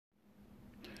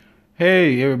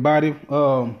Hey everybody,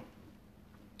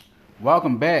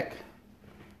 welcome back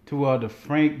to the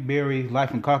Frank Berry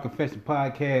Life and Car Confession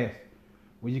podcast,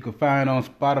 where you can find on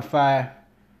Spotify,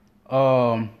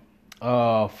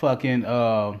 fucking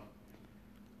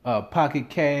Pocket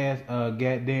Cast,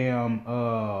 goddamn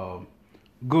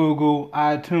Google,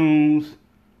 iTunes,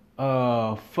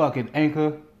 fucking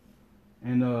Anchor,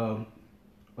 and of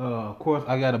course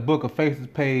I got a Book of Faces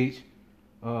page,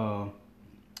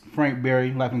 Frank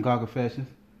Berry, Life and Car Confessions,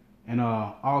 and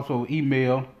also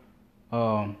email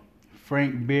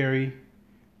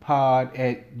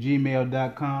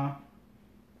frankberrypod@gmail.com.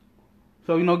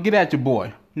 So get at your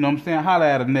boy. You know what I'm saying? Holla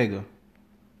at a nigga.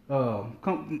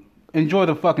 Come enjoy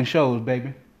the fucking shows,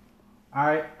 baby. All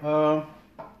right.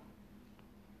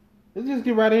 Let's just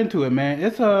get right into it, man.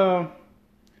 It's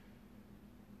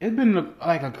been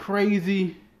like a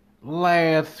crazy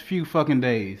last few fucking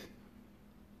days.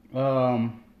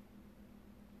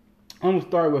 I'm gonna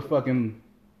start with fucking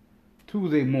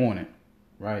Tuesday morning,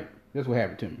 right? That's what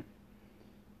happened to me.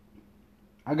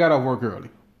 I got off work early.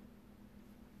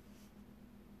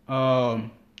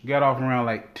 Got off around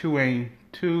like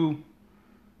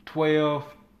 2:12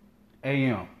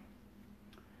 a.m.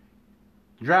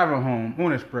 Driving home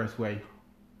on the expressway.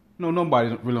 No,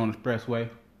 nobody's really on the expressway.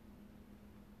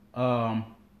 What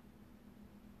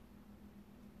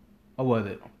was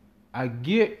it? I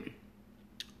get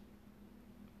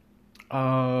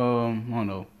I don't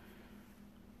know,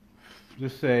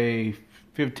 just say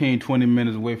 15-20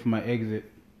 minutes away from my exit.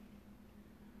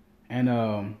 And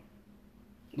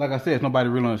like I said, it's nobody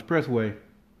really on the expressway.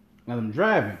 As I'm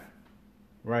driving,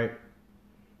 right?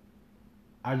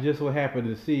 I just so happened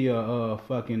to see I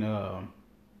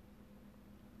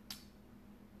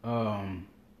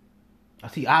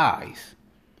see eyes.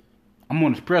 I'm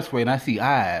on the expressway and I see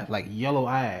eyes, like yellow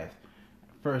eyes.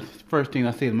 First thing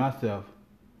I say to myself,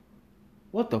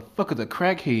 what the fuck is a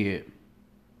crackhead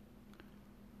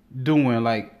doing,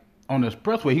 like, on the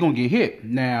expressway? He gonna get hit.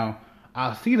 Now,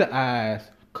 I see the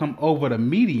eyes come over the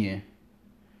median,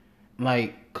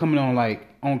 like, coming on, like,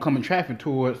 oncoming traffic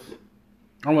towards, I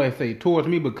don't want to say towards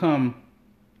me, but come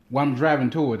while I'm driving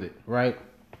towards it, right?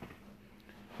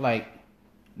 Like,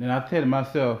 then I tell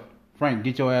myself, Frank,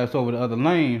 get your ass over the other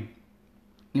lane.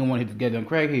 You don't want to hit this goddamn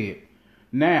crackhead.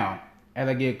 Now, as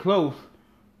I get closer,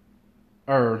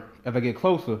 I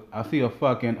see a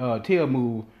fucking tail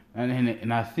move,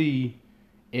 and I see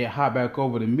it hop back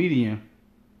over the median.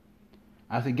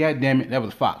 I said, God damn it, that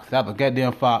was Fox. That was a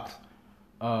goddamn Fox.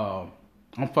 I'm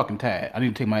fucking tired. I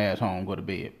need to take my ass home and go to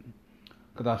bed.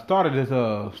 Cause I started this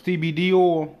CBD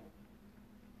oil.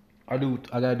 I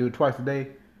gotta do it twice a day,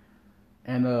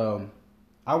 and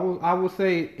I would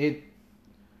say it.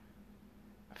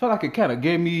 I felt like it kind of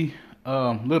gave me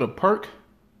little perk.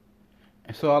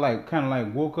 And so I kind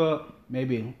of woke up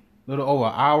maybe a little over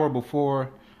an hour before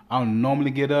I would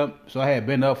normally get up. So I had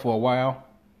been up for a while.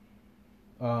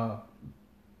 So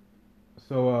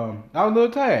I was a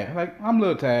little tired. I'm a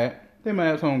little tired. Take my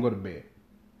ass home and go to bed.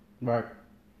 Right.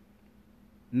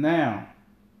 Now,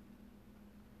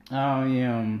 I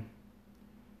am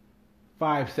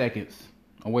 5 seconds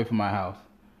away from my house.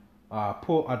 I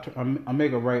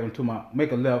make a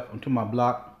left onto my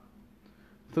block.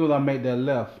 As soon as I make that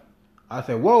left, I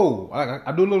said, whoa.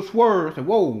 I do a little swerve. I said,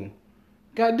 whoa.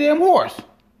 Goddamn horse.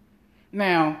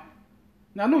 Now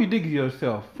I know you think to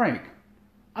yourself, Frank,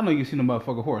 I know you seen a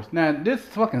motherfucking horse. Now, this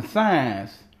fucking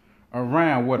signs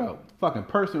around with a fucking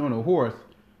person on a horse.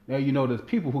 Now, there's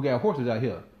people who got horses out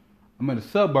here. I'm in the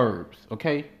suburbs,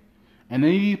 okay? And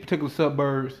in these particular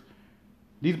suburbs,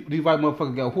 these white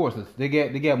motherfuckers got horses. They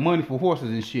got money for horses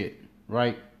and shit,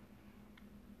 right?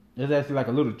 There's actually like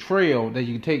a little trail that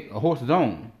you can take a horses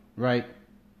on, right?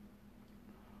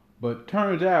 But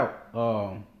turns out,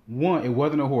 one, it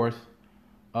wasn't a horse.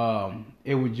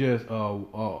 It was just a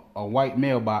white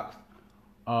mailbox,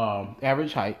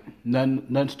 average height,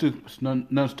 nothing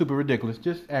stupid ridiculous,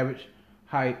 just average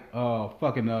height,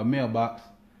 fucking mailbox.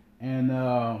 And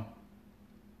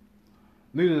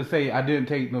needless to say, I didn't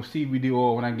take no CBD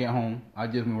oil when I get home. I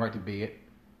just went right to bed.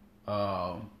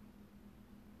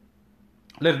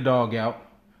 Let the dog out,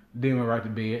 then went right to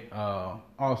bed.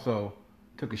 Also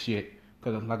took a shit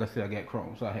because, like I said, I got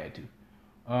Crohn's, so I had to.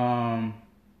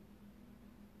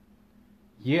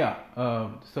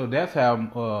 So that's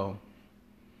how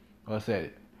I said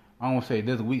it. I don't say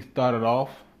this week started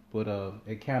off, but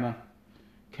it kind of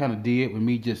did with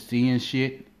me just seeing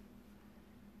shit.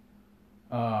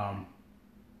 How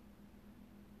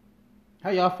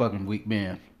y'all fucking week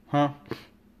been, huh?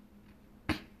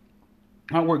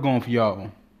 How work going for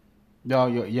y'all?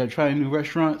 Y'all trying new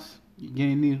restaurants? You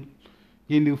getting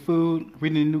getting new food,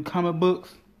 reading new comic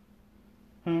books?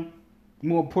 Huh?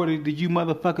 More important, did you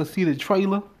motherfuckers see the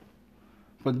trailer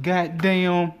for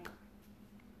goddamn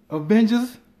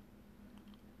Avengers?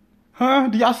 Huh?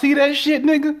 Do y'all see that shit,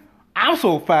 nigga? I'm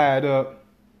so fired up.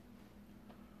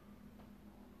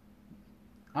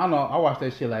 I don't know. I watched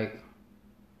that shit like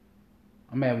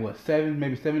I'm at what,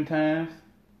 maybe seven times.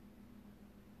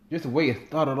 Just the way it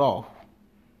started off.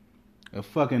 A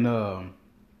fucking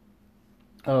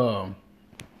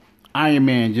Iron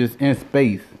Man just in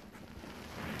space.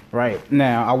 Right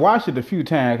now, I watched it a few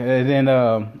times, and then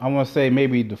I want to say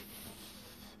maybe the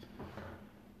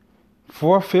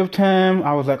fourth, fifth time,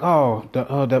 I was like, oh,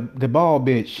 the bald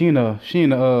bitch, she in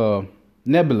the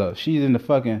Nebula, she's in the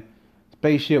fucking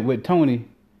spaceship with Tony,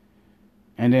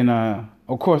 and then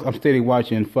of course I'm steady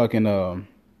watching fucking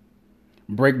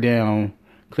breakdown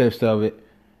clips of it,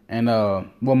 and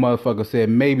one motherfucker said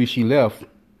maybe she left,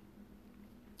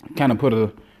 kind of put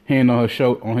a hand on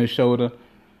his shoulder.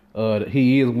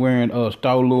 He is wearing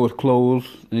Star-Lord's clothes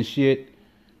and shit.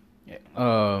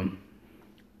 And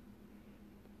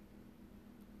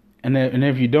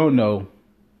if you don't know,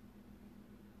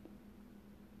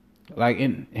 like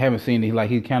haven't seen it, like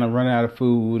he's kind of running out of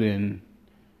food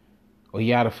or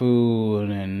he out of food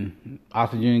and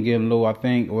oxygen getting low, I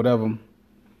think, or whatever.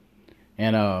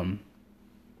 And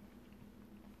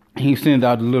he sends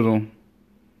out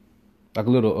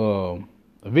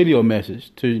a video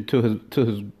message to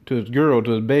his girl,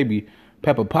 to his baby,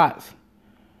 Pepper Potts.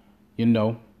 You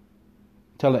know,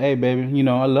 tell her, hey baby, you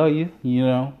know I love you. You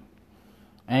know,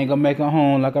 I ain't gonna make it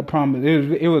home like I promised.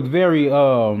 It was very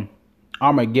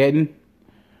Armageddon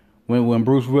when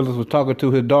Bruce Willis was talking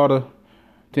to his daughter.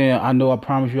 Saying, I know I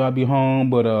promised you I'd be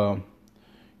home, but you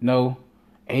know,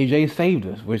 AJ saved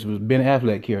us, which was Ben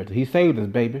Affleck character. He saved us,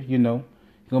 baby. You know,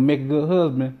 he's gonna make a good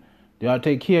husband. They all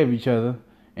take care of each other.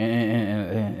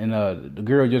 And the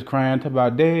girl just crying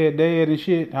about dad and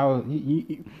shit.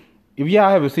 If y'all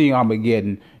haven't seen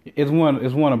Armageddon, it's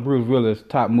one of Bruce Willis'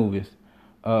 top movies.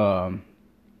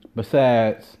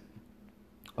 Besides,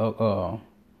 what's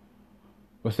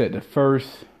that? The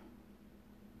first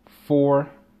 4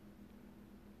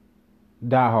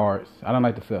 Die Hards. I don't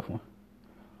like the 5th one.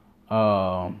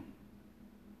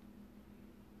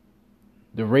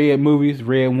 The Red movies,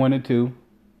 Red 1 and 2.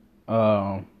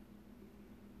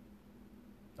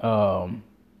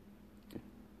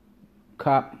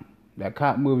 Cop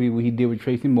movie where he did with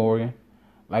Tracy Morgan,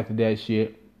 liked that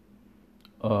shit.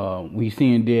 We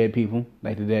seeing dead people,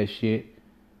 liked that shit.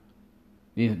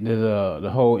 There's the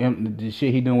whole the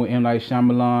shit he doing with M. Night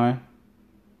Shyamalan.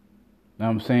 Know what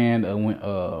I'm saying? When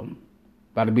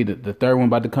about to be the third one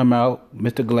about to come out,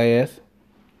 Mr. Glass.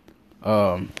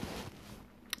 The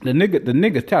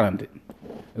nigga's talented,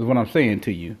 is what I'm saying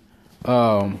to you.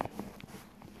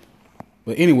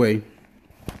 But anyway,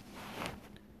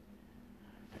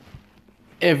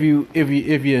 if you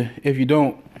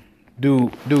don't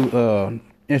do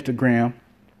Instagram,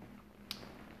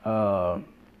 or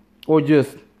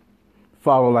just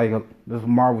follow like this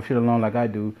Marvel shit along like I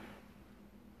do.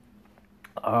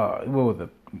 What was it?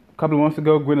 A couple of months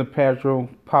ago, Gwyneth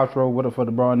Paltrow, whatever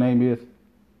the broad name is,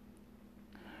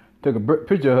 took a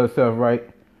picture of herself, right?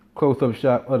 Close-up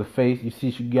shot of the face. You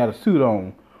see she got a suit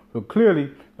on. So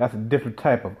clearly, that's a different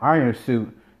type of iron suit.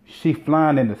 She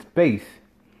flying into space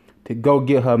to go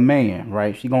get her man,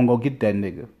 right? She gonna go get that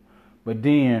nigga. But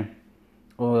then,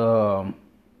 like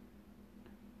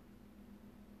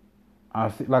I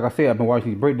said, I've been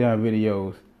watching these breakdown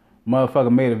videos.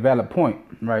 Motherfucker made a valid point,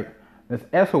 right? This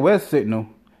SOS signal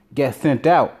gets sent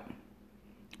out.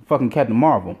 Fucking Captain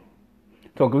Marvel.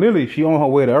 So clearly, she on her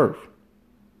way to Earth.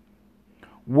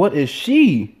 What if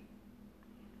she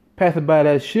passing by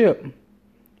that ship,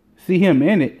 see him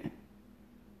in it,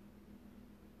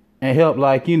 and help,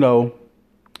 like, you know,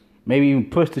 maybe even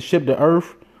push the ship to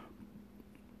Earth,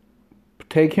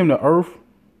 take him to Earth,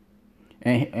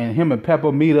 and him and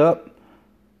Pepper meet up.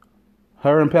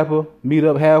 Her and Pepper meet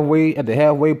up halfway, at the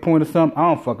halfway point or something.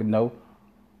 I don't fucking know.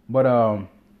 But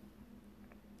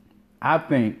I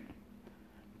think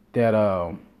that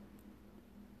I'll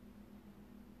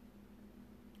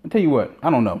tell you what, I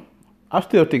don't know. I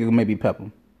still think it may be Pepper.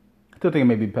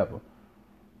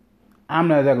 I'm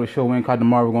not exactly sure when Captain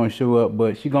Marvel gonna show up,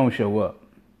 but she gonna show up.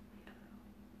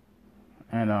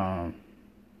 And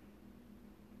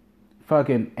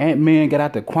fucking Ant-Man got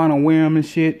out the quantum realm and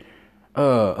shit.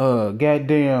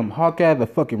 Goddamn Hawkeye the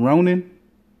fucking Ronin.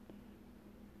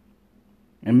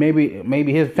 And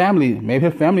maybe his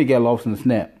family got lost in the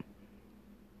snap.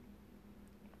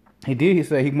 He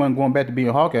said he wasn't going back to being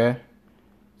Hawkeye.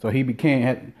 So he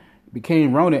became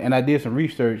Ronin, and I did some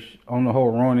research on the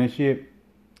whole Ronin shit.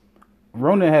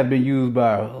 Ronin has been used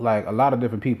by like a lot of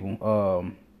different people.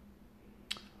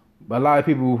 But a lot of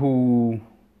people who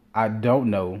I don't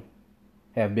know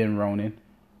have been Ronin.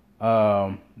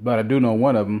 But I do know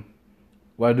one of them.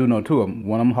 Well, I do know two of them.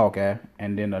 One of them Hawkeye,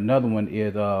 and then another one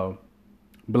is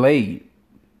Blade.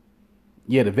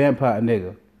 Yeah, the vampire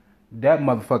nigga. That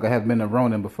motherfucker has been a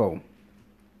Ronin before.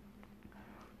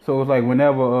 So it's like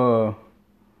whenever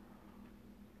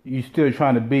you still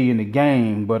trying to be in the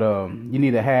game, but you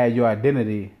need to hide your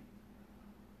identity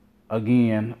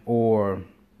again, or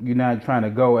you're not trying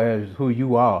to go as who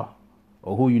you are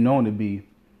or who you known to be.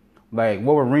 Like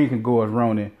Wolverine can go as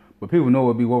Ronin, but people know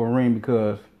it'd be Wolverine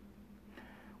because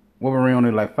Wolverine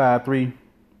only like 5'3",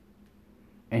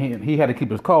 and he had to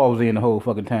keep his calls in the whole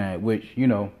fucking time. Which do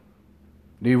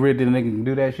you really think a nigga can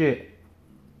do that shit?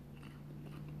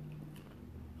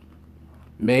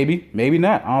 Maybe, maybe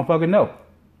not. I don't fucking know.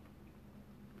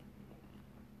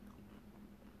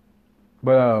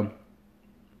 But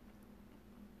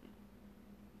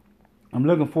I'm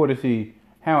looking forward to see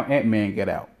how Ant-Man get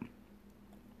out.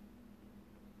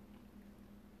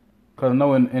 Cause I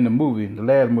know in the movie, the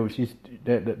last movie,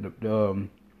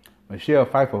 Michelle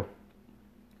Pfeiffer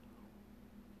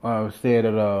said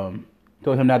that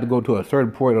told him not to go to a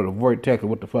certain point or the vortex or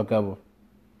what the fuck ever.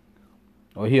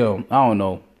 Or he'll, I don't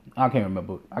know. I can't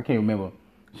remember.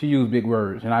 She used big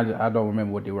words, and I don't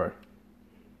remember what they were.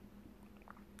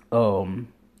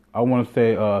 I want to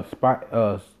say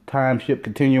time ship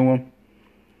continuum.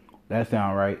 That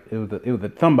sound right. It was a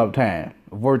something about time.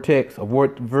 A vortex,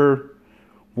 vortex,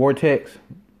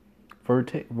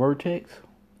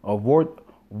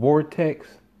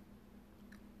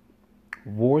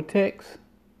 vortex.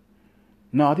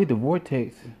 No, I think the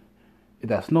vortex is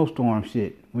that snowstorm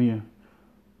shit. When you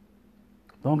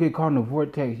don't get caught in the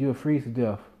vortex, you'll freeze to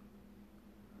death.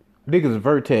 I think it's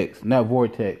vertex, not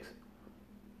vortex.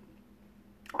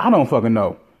 I don't fucking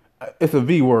know. It's a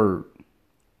V word.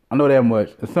 I know that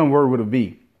much. It's some word with a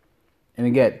V. And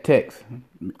it got text,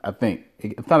 I think.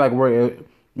 It sounds like a word.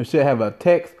 It should have a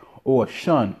text or a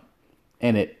shun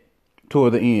in it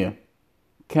toward the end.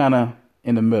 Kind of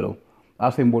in the middle.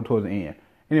 I'll say more towards the end.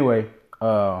 Anyway,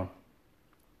 so,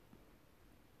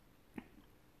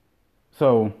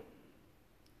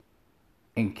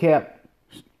 and Cap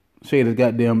said his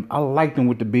goddamn, I liked him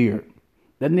with the beard.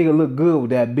 That nigga look good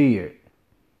with that beard.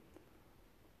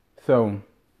 So,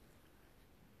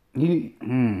 maybe,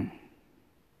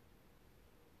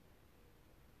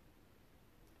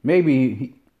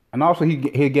 and also he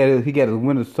got his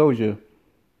Winter Soldier,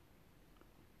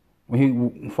 when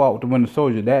he fought with the Winter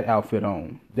Soldier, that outfit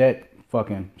on, that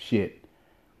fucking shit.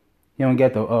 He don't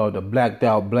get the blacked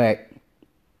out black,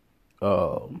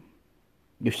 the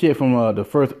shit from the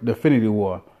first Infinity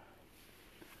War.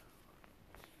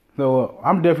 So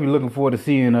I'm definitely looking forward to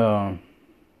seeing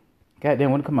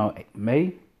goddamn, when it come out,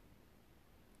 May?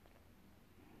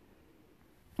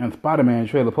 And Spider-Man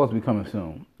trailer supposed to be coming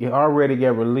soon. It already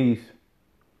got released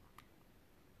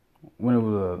when it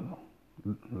was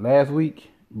last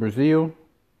week, Brazil.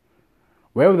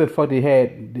 Wherever the fuck they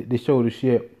had, they showed the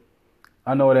shit.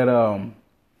 I know that,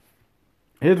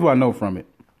 here's what I know from it.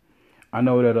 I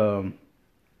know that,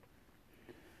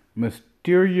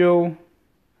 Mysterio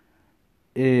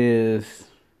is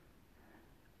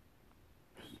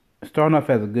starting off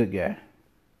as a good guy.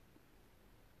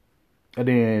 And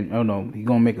then, I don't know, he's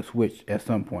going to make a switch at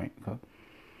some point.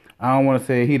 I don't want to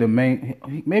say he the main,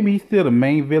 maybe he's still the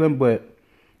main villain, but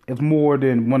it's more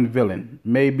than one villain.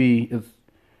 Maybe it's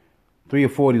 3 or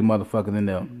 4 of these motherfuckers in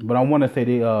there. But I want to say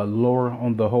they lower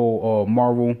on the whole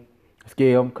Marvel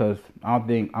scale, because I don't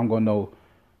think I'm going to know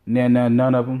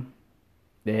none of them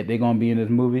that they're going to be in this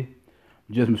movie.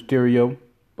 Just Mysterio.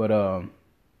 But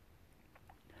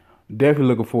definitely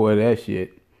looking forward to that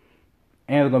shit.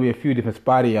 And there's going to be a few different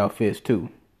Spidey outfits too.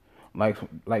 Like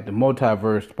the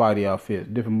multiverse Spidey outfits.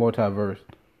 Different multiverse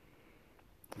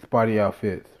Spidey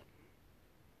outfits.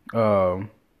 I'm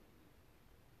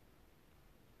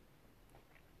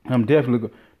definitely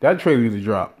that trailer needs to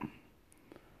drop.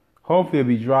 Hopefully it'll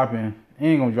be dropping. It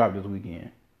ain't gonna drop this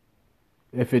weekend.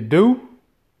 If it do,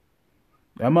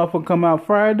 that motherfucker come out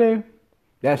Friday,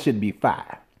 that should be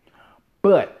fire.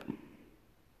 But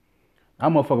that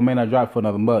motherfucker may not drop for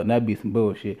another month, and that'd be some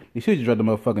bullshit. They should just drop the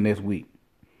motherfucker next week.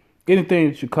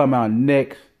 Anything should come out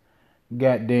next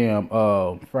goddamn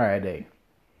Friday.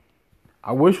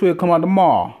 I wish we'd come out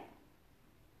tomorrow.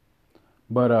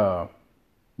 But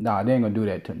nah, they ain't gonna do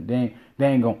that to me.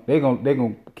 They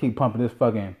gonna keep pumping this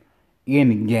fucking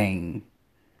end game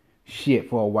shit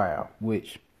for a while,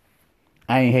 which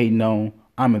I ain't hating on.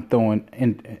 I'm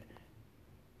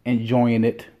enjoying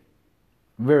it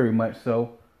very much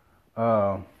so.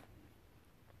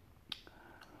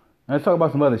 Let's talk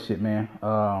about some other shit, man.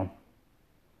 Talk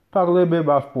a little bit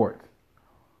about sports.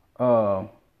 Uh,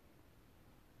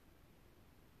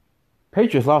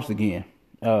 Patriots lost again.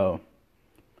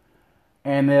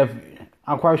 And if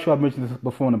I'm quite sure I mentioned this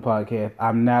before in the podcast,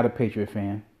 I'm not a Patriot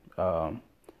fan. I'm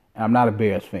not a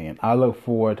Bears fan. I look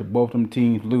forward to both them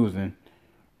teams losing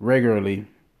regularly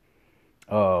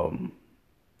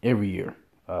every year.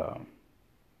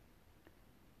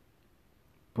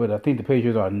 But I think the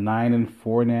Patriots are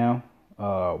 9-4 now,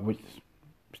 which is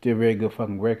still a very good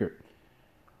fucking record.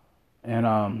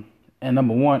 And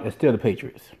number one is still the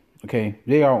Patriots. Okay,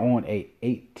 they are on a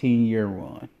 18-year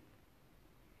run.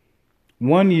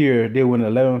 1 year they went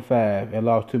 11-5 and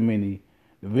lost too many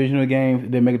divisional games. They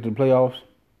didn't make it to the playoffs.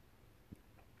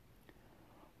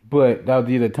 But that was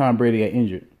the year that Tom Brady got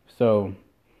injured. So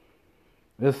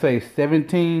let's say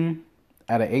 17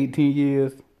 out of 18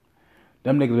 years,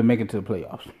 them niggas will make it to the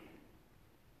playoffs.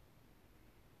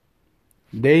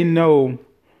 They know,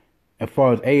 as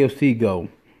far as AFC go,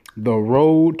 the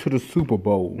road to the Super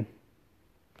Bowl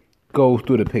goes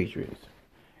through the Patriots.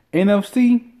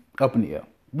 NFC, up in the air.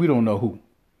 We don't know who.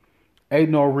 Ain't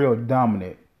no real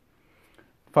dominant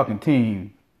fucking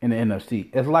team in the NFC.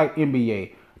 It's like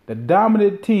NBA. The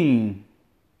dominant team,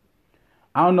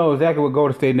 I don't know exactly what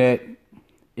Golden State net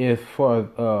is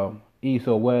for East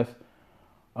or West.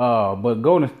 But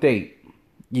Golden State,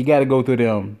 you got to go through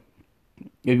them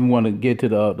if you want to get to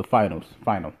the final.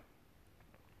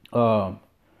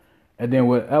 And then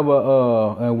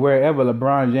wherever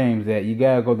LeBron James at, you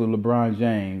got to go through LeBron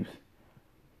James,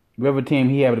 whatever team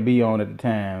he happened to be on at the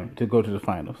time, to go to the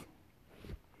finals.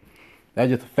 That's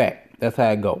just a fact. That's how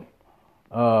it go.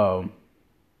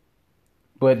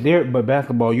 But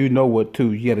basketball, you know what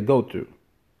too you got to go through.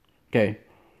 Okay.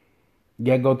 You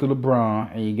got to go through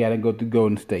LeBron, and you got to go through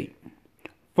Golden State.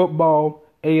 Football,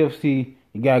 AFC,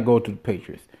 you got to go to the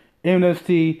Patriots.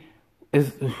 NFC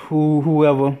is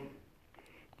whoever,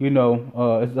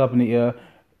 it's up in the air.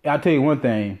 I'll tell you one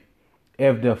thing.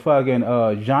 If the fucking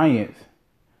Giants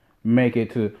make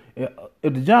it to... If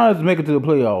the Giants make it to the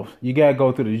playoffs, you got to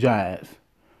go through the Giants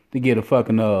to get a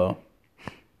fucking a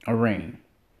ring.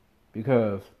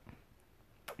 Because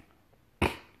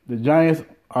the Giants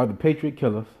are the Patriot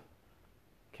killers.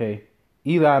 Okay,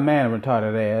 Eli Manning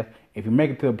retarded ass. If you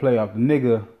make it to the playoffs, the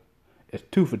nigga is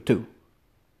 2 for 2. You know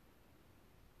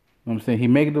what I'm saying? He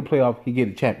make it to the playoffs, he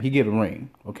get a ring.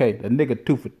 Okay, the nigga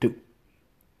 2 for 2. His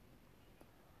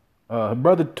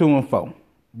brother 2-4,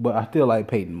 but I still like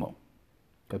Peyton more.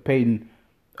 Cause Peyton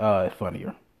is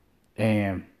funnier,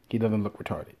 and he doesn't look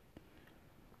retarded.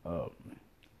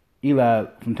 Eli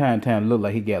from time to time look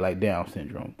like he got like Down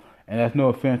syndrome, and that's no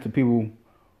offense to people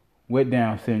with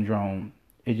Down syndrome.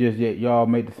 It's just that y'all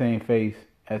make the same face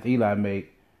as Eli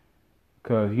make,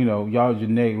 cause y'all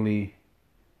genetically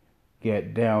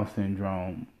get Down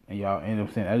syndrome, and y'all end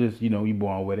up saying I just you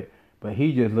born with it. But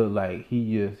he just looked like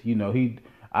he.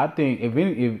 I think if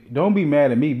don't be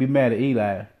mad at me, be mad at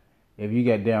Eli if you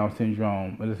got Down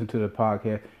syndrome and listen to the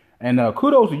podcast. And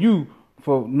kudos to you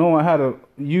for knowing how to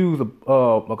use a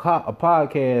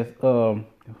podcast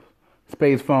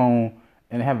space phone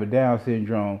and have a Down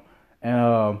syndrome.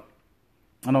 And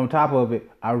on top of it,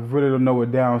 I really don't know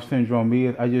what Down syndrome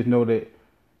is. I just know that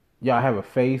y'all have a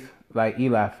face like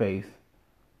Eli face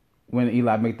when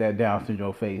Eli make that Down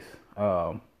syndrome face.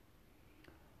 So,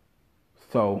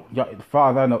 y'all, as far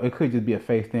as I know, it could just be a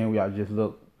face thing where y'all just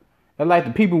look. And like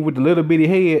the people with the little bitty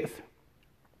heads.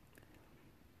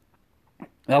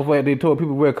 That's why they told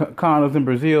people wear condoms in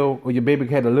Brazil, where your baby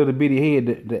had a little bitty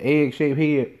head, the egg-shaped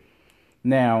head.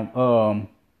 Now,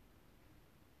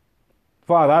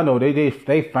 far as I know, they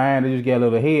fine. They just got a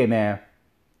little head now.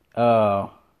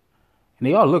 And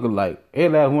they all look alike.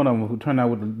 Every last one of them who turned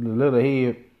out with the little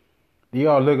head, they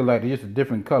all look alike. They're just a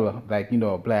different color, like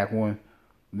a black one.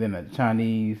 Then the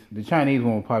Chinese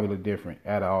one will probably look different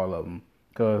out of all of them,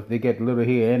 cause they got the little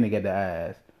head and they got the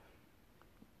eyes.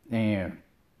 And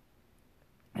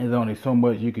there's only so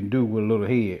much you can do with a little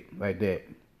head like that.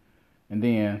 And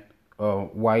then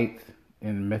whites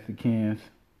and Mexicans,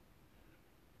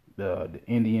 the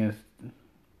Indians,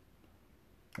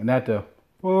 and not the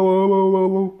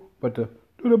but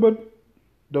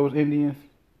those Indians.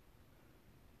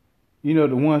 The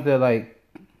ones that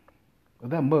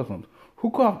that Muslims who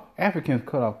Africans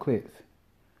cut off clits.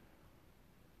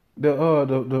 The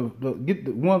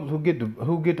ones who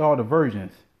get all the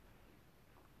virgins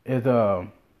is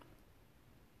that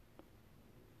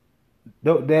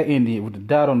Indian with the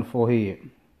dot on the forehead.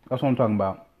 That's what I'm talking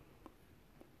about.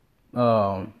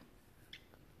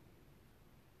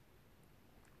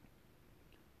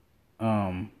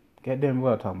 Goddamn,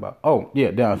 what I'm talking about? Oh,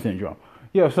 yeah, Down syndrome.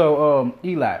 Yeah, so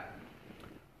Eli,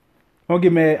 don't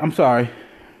get mad. I'm sorry.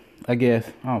 I guess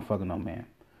I don't fucking know, man.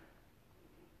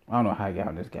 I don't know how I got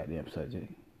on this goddamn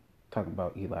subject. Talking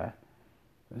about Eli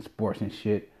and sports and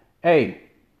shit. Hey,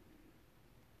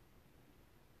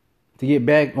 to get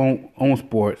back on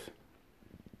sports,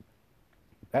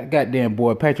 that goddamn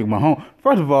boy Patrick Mahomes.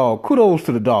 First of all, kudos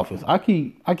to the Dolphins. I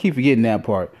keep forgetting that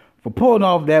part for pulling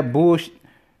off that bullshit.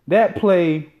 That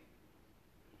play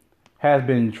has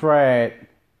been tried.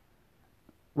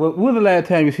 Well, when was the last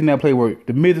time you seen that play work?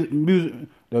 The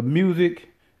music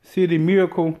City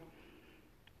Miracle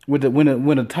with when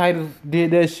the Titans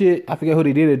did that shit. I forget who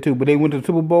they did it to, but they went to the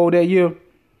Super Bowl that year,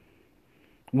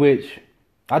 which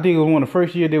I think it was one of the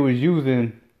first years they was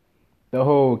using the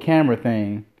whole camera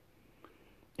thing.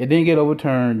 It didn't get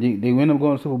overturned. They ended up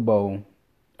going to Super Bowl.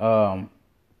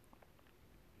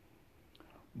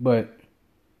 But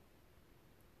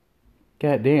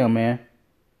goddamn, man.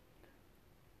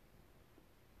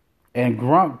 And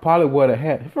Gronk probably would have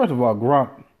had. First of all,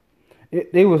 Gronk,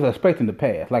 they was expecting to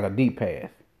pass, like a deep pass.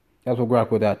 That's what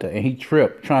Gronk was out there, and he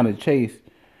tripped trying to chase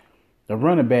the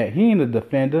running back. He ain't a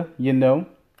defender, you know.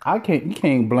 You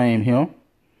can't blame him. You know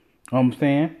what I'm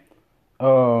saying?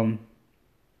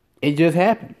 It just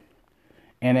happened,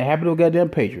 and it happened to goddamn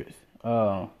Patriots.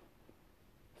 So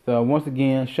once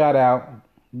again, shout out,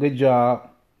 good job,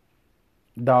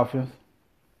 Dolphins,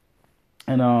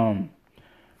 and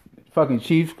fucking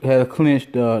Chiefs has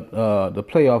clinched the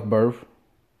playoff berth.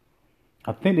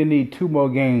 I think they need 2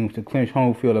 more games to clinch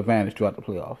home field advantage throughout the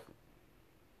playoffs.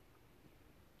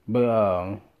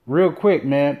 But real quick,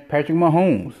 man, Patrick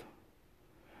Mahomes,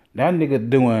 that nigga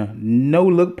doing no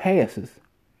look passes.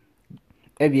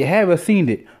 If you haven't seen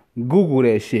it, Google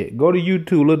that shit. Go to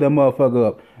YouTube, look that motherfucker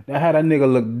up. That how that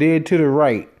nigga look dead to the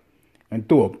right and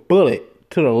threw a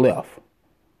bullet to the left.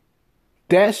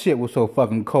 That shit was so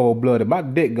fucking cold blooded. My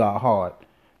dick got hard.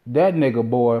 That nigga,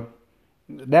 boy,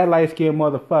 that light skinned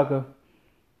motherfucker,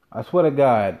 I swear to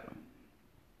God,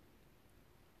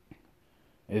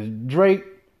 is Drake,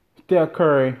 Steph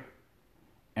Curry,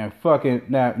 and fucking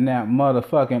that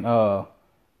motherfucking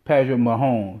Patrick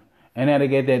Mahomes. And now they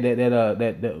get that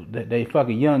they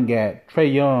fucking young guy, Trey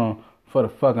Young, for the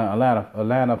fucking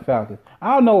Atlanta Falcons.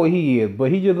 I don't know what he is, but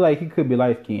he just like he could be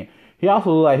light skinned. He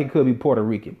also look like he could be Puerto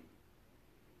Rican.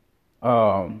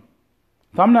 So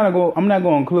I'm not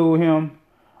gonna include him.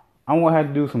 I'm gonna have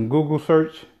to do some Google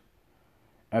search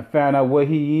and find out what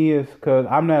he is, cause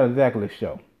I'm not exactly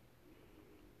sure.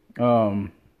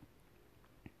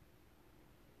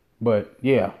 But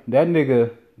yeah, that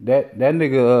nigga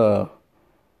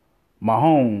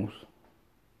Mahomes,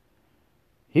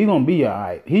 he gonna be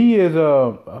alright. He is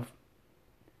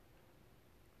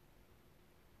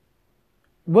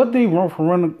what they want for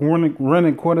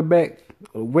running quarterbacks,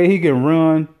 where he can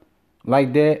run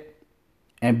like that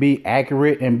and be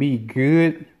accurate and be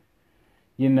good,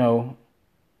 you know,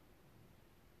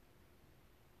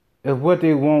 is what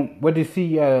they want, what they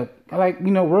see, like, you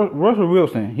know, Russell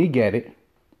Wilson, he get it,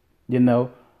 you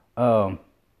know,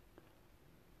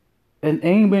 and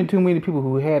ain't been too many people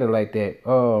who had it like that.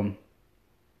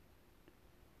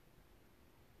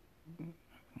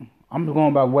 I'm just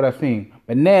going by what I've seen,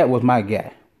 but Nad was my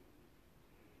guy.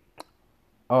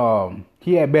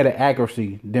 He had better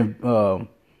accuracy than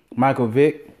Michael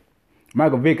Vick.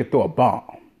 Michael Vick could throw a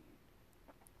bomb,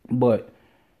 but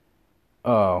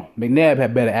McNabb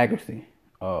had better accuracy.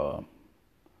 And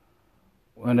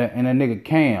that nigga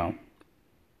Cam,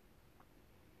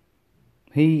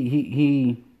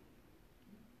 he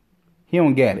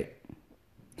don't get it.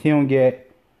 He don't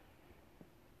get.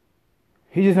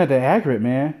 He just not that accurate,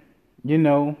 man. You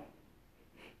know.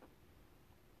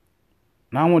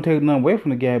 I don't want to take nothing away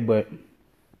from the guy, but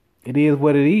it is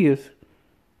what it is.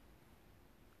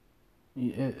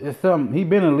 It's something. He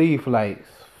been in the league for like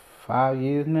 5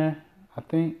 years now, I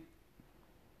think.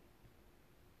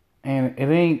 And it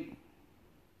ain't.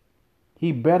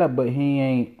 He better, but he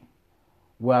ain't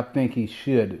where I think he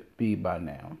should be by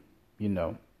now. You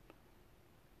know.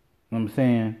 What I'm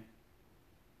saying?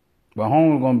 But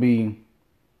Holmes gonna be,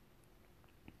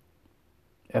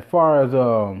 as far as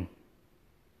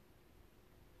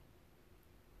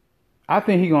I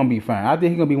think he gonna be fine. I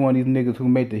think he gonna be one of these niggas who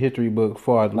make the history book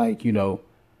for, like, you know,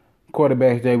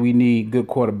 quarterbacks that we need, good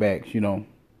quarterbacks, you know.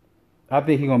 I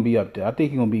think he gonna be up there. I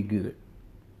think he gonna be good.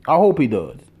 I hope he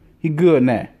does. He good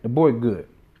now. The boy good.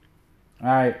 All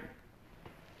right.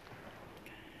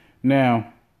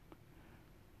 Now,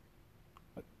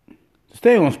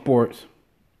 stay on sports.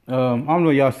 I don't know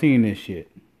if y'all seen this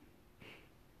shit,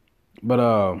 but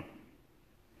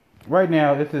right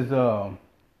now this is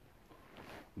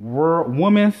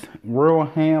women's world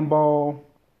handball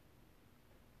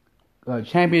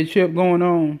championship going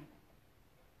on,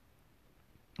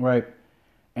 right?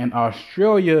 And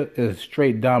Australia is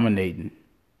straight dominating.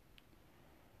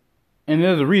 And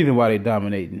there's a reason why they're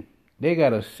dominating. They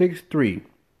got a 6'3",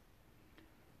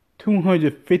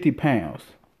 250 pounds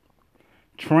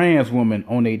trans woman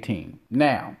on their team.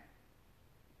 Now,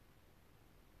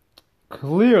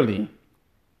 clearly,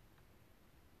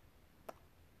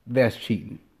 that's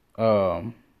cheating.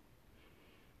 And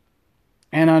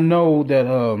I know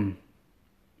that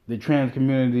the trans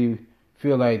community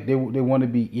feel like they want to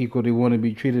be equal, they want to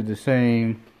be treated the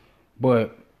same,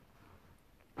 but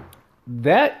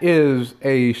that is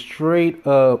a straight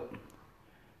up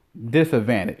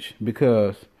disadvantage,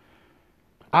 because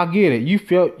I get it. You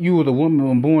felt you were the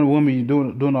woman, born a woman, you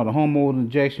doing all the hormone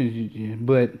injections,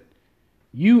 but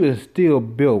you is still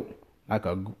built like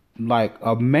a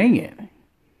man.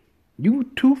 You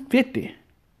 250.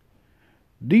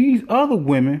 These other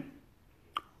women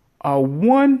are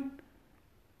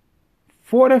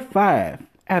 145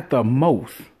 at the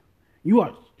most. You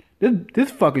are this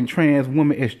fucking trans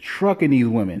woman is trucking these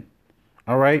women.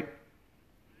 All right.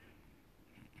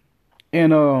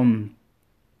 And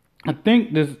I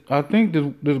think this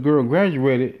girl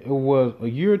graduated. It was a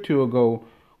year or two ago,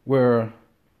 where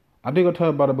I think I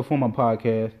talked about it before my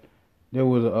podcast. There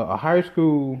was a high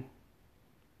school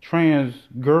trans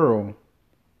girl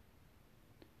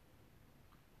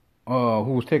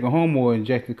who was taking hormone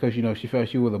injections because she felt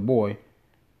she was a boy,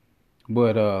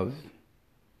 but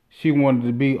she wanted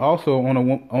to be also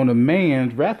on a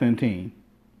man's wrestling team,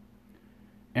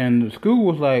 and the school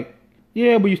was like,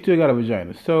 yeah, but you still got a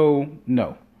vagina, so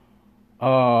no.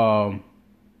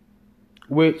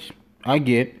 Which I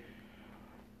get,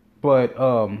 but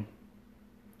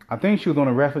I think she was on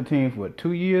a wrestling team for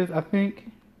 2 years, I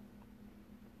think.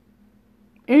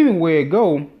 Anyway it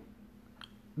go,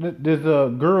 there's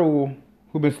a girl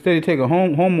who been steady taking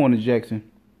hormone injection,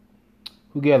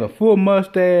 who got a full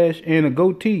mustache and a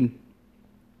goatee,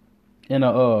 and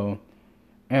a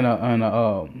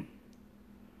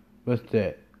what's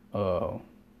that?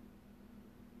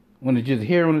 When it's just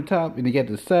hair on the top and they got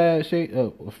the side shape,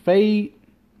 a fade,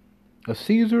 a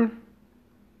Caesar.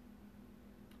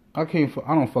 I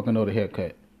don't fucking know the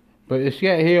haircut. But she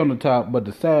got hair on the top, but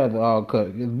the sides are all cut.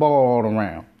 It's bald all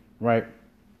around, right?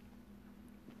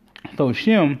 So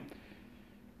Shim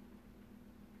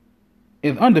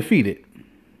is undefeated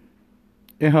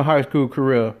in her high school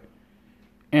career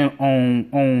and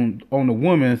on the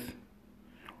women's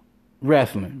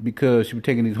wrestling, because she was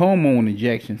taking these hormone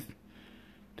injections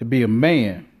to be a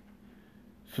man.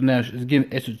 So now she's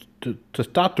getting extra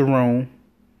testosterone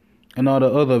and all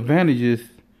the other advantages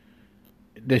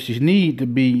that she need to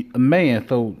be a man.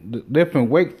 So the different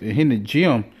weights in the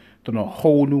gym to a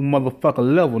whole new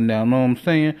motherfucker level now. Know what I'm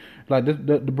saying? Like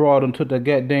the broad done took that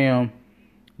goddamn,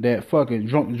 that fucking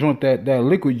drunk that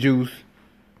liquid juice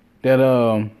that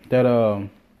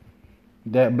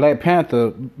Black Panther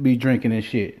be drinking and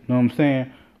shit. Know what I'm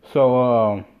saying?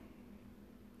 So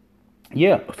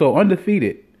yeah, so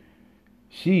undefeated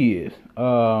she is.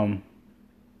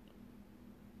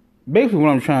 Basically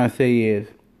what I'm trying to say is,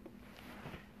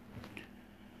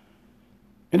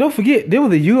 and don't forget, there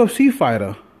was a UFC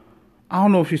fighter. I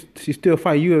don't know if she still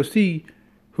fight UFC,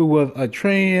 who was a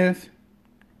trans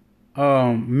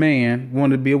man,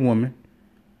 wanted to be a woman,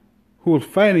 who was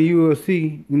fighting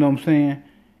UFC, you know what I'm saying,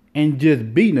 and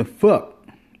just beating the fuck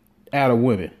out of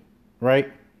women,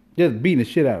 right? Just beating the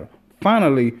shit out of them.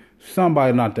 Finally,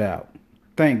 somebody knocked her out.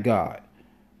 Thank God.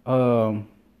 But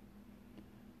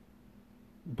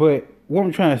what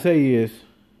I'm trying to say is,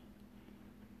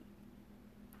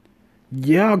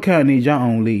 y'all kind of need your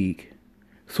own league,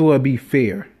 so it'll be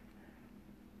fair.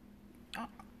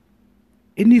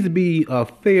 It needs to be a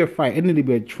fair fight. It needs to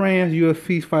be a trans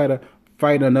UFC fighter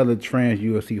fighting another trans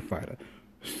UFC fighter.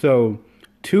 So,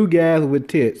 two guys with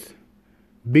tits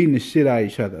beating the shit out of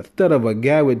each other, instead of a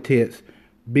guy with tits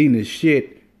beating the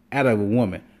shit out of a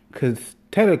woman. Because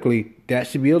technically, that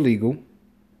should be illegal.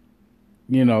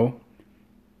 You know.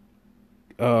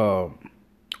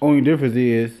 Only difference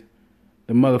is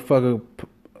the motherfucker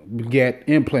got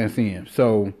implants in,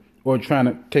 so, or trying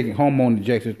to take hormone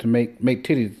injections to make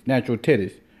titties, natural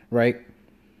titties, right?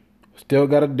 Still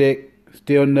got a dick,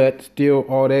 still nut, still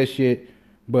all that shit,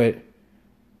 but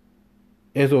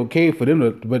it's okay for them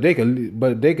to, but they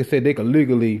could say they could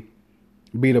legally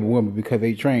beat up a woman because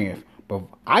they trans. But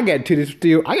I got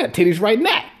titties right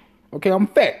now. Okay, I'm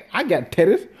fat. I got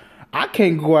titties. I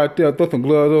can't go out there, throw some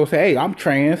gloves on, and say, hey, I'm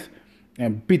trans,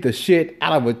 and beat the shit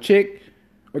out of a chick.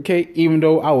 Okay, even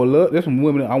though I would love, there's some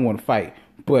women that I want to fight.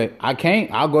 But I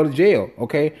can't. I'll go to jail,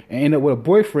 okay? And end up with a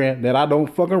boyfriend that I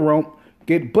don't fucking romp,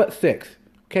 get butt sex,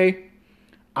 okay?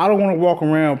 I don't want to walk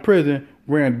around prison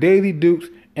wearing Daisy Dukes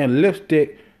and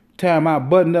lipstick, tie my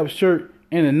button-up shirt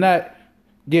in a knot,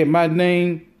 get my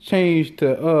name changed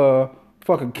to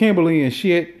fucking Kimberly and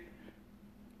shit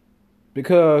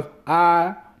because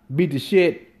I beat the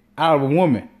shit out of a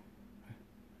woman.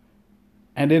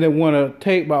 And then they want to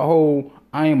take my whole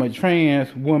I am a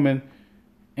trans woman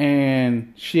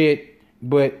and shit,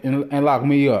 and lock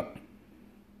me up.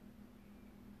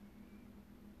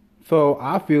 So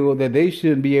I feel that they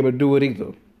shouldn't be able to do it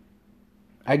either.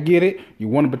 I get it. You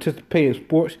want to participate in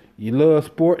sports. You love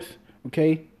sports,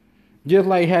 okay? Just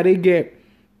like how they get,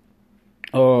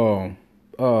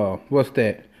 what's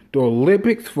that? The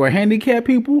Olympics for handicapped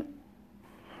people.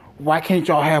 Why can't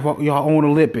y'all have your own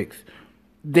Olympics?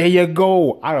 There you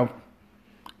go. An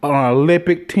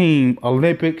Olympic team,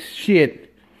 Olympic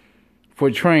shit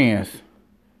for trans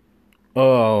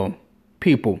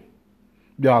people.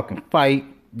 Y'all can fight.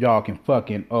 Y'all can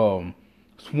fucking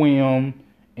swim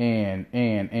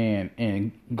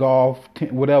and golf,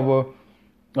 whatever.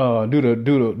 Do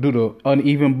the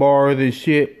uneven bars and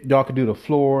shit. Y'all can do the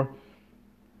floor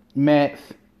mats.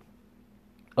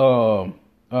 What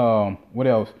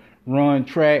else? Run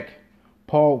track,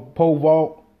 pole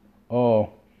vault,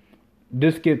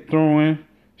 discus throwing,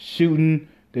 shooting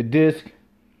the disc.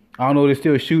 I don't know if they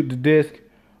still shoot the disc.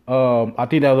 I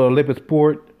think that was an Olympic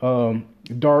sport.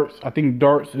 Darts. I think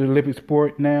darts is an Olympic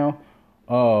sport now.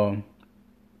 Or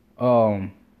y'all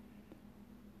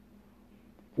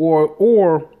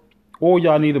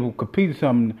need to compete in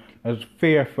something that's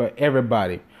fair for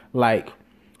everybody. Like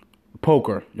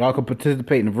poker. Y'all can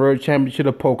participate in the World Championship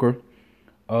of Poker.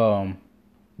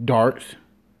 Darts.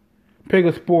 Pick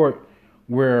a sport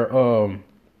where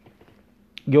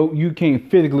you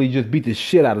can't physically just beat the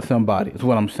shit out of somebody. Is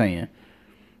what I'm saying.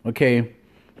 Okay,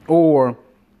 or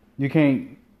you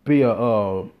can't be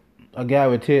a guy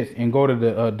with tits and go to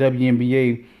the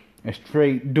WNBA and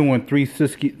straight doing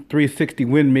 360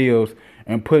 windmills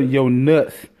and putting your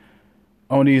nuts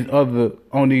on these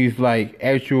like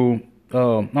actual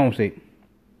I don't say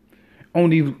on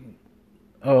these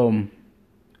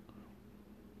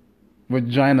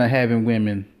vagina having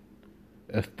women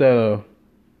instead of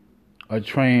a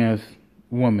trans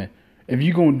woman. If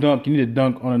you gonna dunk, you need to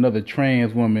dunk on another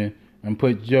trans woman and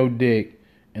put your dick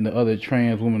in the other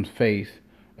trans woman's face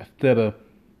instead of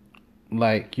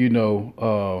like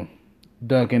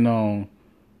dunking on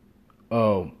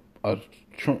a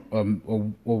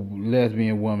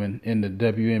lesbian woman in the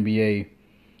WNBA.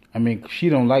 I mean, she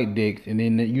don't like dicks, and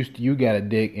then you got a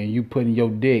dick, and you putting your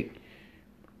dick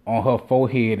on her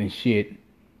forehead and shit.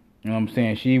 You know what I'm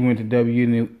saying? She went to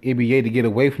WNBA to get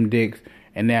away from dicks,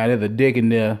 and now there's a dick in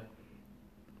there.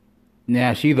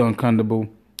 Now she's uncomfortable,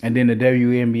 and then the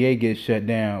WNBA gets shut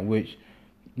down, which,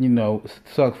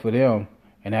 sucks for them.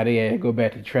 And now they had to go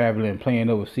back to traveling and playing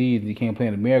overseas. You can't play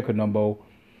in America no more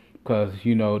because,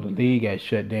 the league got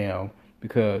shut down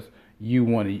because you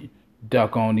want to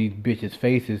duck on these bitches'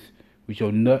 faces with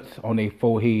your nuts on their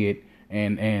forehead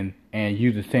and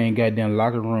use the same goddamn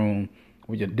locker room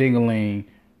with your ding-a-ling,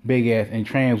 big ass, and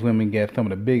trans women got some of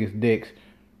the biggest dicks.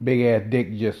 Big ass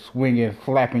dick just swinging,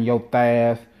 slapping your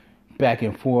thighs back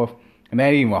and forth. And that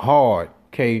ain't even hard,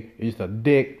 okay? It's just a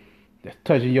dick that's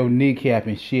touching your kneecap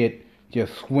and shit,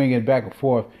 just swinging back and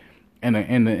forth in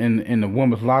the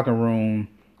woman's locker room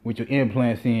with your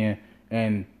implants in,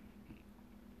 and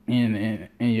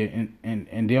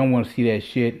they don't want to see that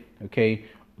shit, okay?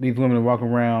 These women are walking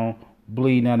around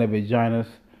bleeding out their vaginas.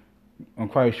 I'm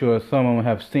quite sure some of them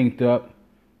have synced up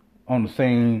on the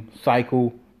same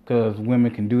cycle because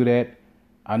women can do that.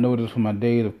 I know this from my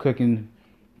days of cooking.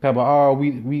 Talk about, we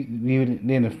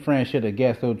in the friendship that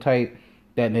got so tight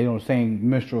that they don't the same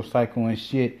menstrual cycle and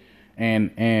shit.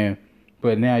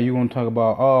 But now you gonna talk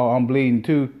about, I'm bleeding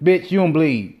too. Bitch, you don't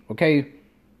bleed, okay?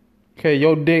 Okay,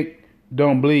 your dick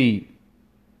don't bleed.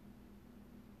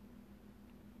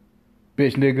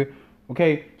 Bitch nigga.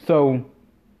 Okay, so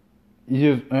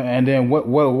you just, and then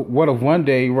what if one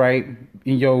day, right,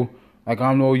 in your, like, I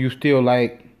don't know, you still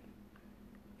like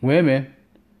women.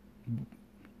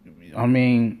 I'm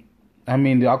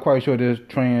quite sure there's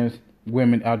trans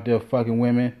women out there fucking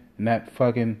women, not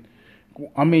fucking.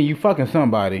 You fucking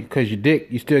somebody, cause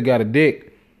you still got a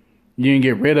dick. You didn't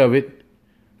get rid of it,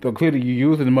 so clearly you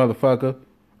using the motherfucker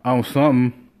on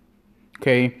something.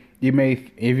 Okay, you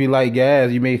may, if you like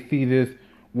guys, you may see this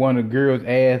one of the girls'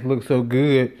 ass look so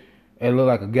good, it look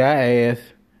like a guy ass,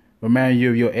 remind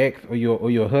you of your ex or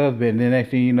your husband. And then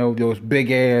next thing you know, those big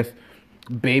ass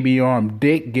baby arm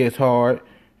dick gets hard.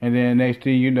 And then next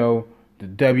thing you know, the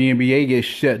WNBA gets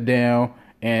shut down,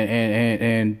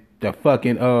 and the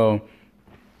fucking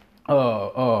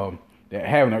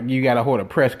they're you gotta hold a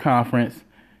press conference,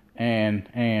 and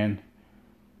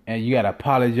you gotta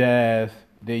apologize.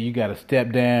 Then you gotta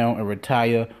step down and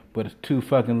retire, but it's too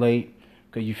fucking late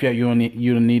because you feel you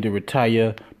don't need to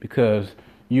retire because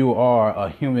you are a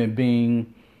human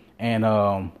being, and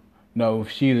no,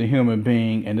 she's a human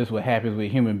being, and this is what happens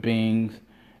with human beings,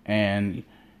 and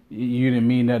you didn't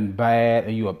mean nothing bad,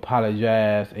 and you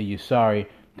apologize, and you're sorry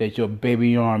that your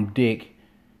baby arm dick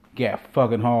got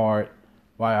fucking hard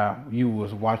while you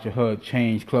was watching her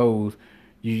change clothes.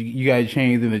 You gotta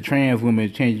change in the trans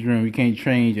women's changing room. You can't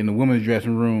change in the women's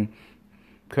dressing room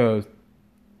because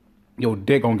your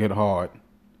dick gonna get hard.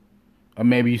 Or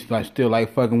maybe you still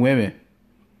like fucking women.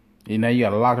 And now you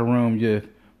got a locker room just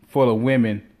full of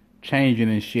women changing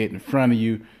and shit in front of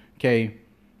you. Okay,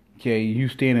 you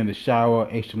stand in the shower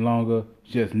extra longer,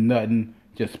 just nothing,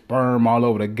 just sperm all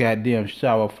over the goddamn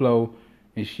shower floor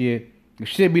and shit. There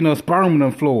should be no sperm on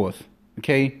them floors,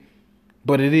 okay?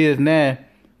 But it is now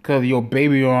because of your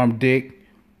baby arm dick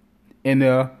in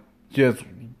there just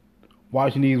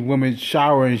watching these women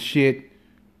shower and shit.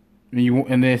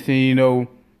 And then see, you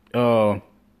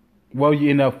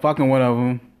end up fucking one of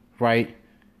them, right?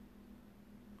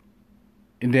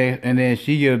 And then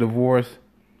she get a divorce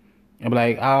and be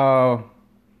like, oh,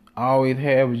 I always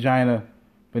had a vagina,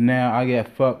 but now I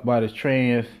get fucked by my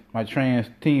trans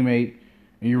teammate,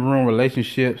 and you ruin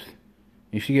relationships.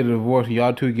 And she get a divorce and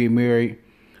y'all two get married.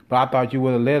 But I thought you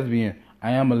was a lesbian.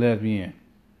 I am a lesbian.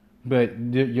 But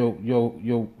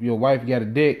your wife got a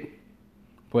dick,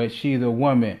 but she's a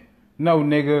woman. No,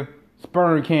 nigga,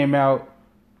 sperm came out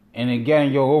and it got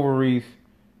in your ovaries,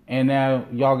 and now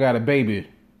y'all got a baby.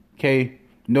 Okay?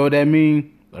 Know what that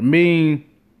mean? It mean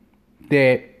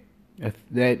that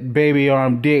baby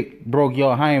arm dick broke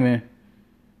your hymen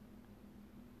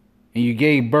and you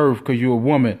gave birth because you're a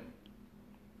woman.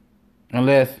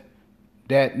 Unless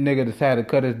that nigga decided to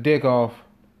cut his dick off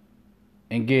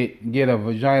and get a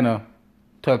vagina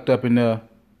tucked up in there,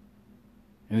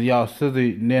 and y'all scissor,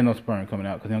 then no sperm coming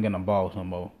out because they don't got no balls no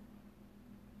more.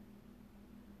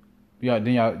 Y'all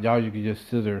you can just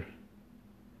scissor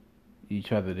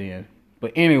each other then.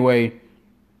 But anyway,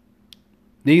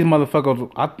 these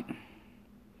motherfuckers,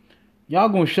 y'all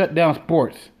gonna shut down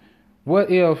sports.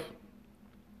 What if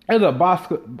there's a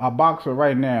boxer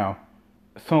right now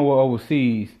somewhere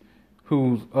overseas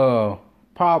who's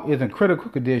probably is in critical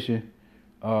condition.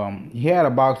 He had a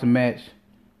boxing match, I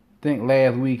think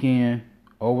last weekend,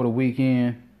 over the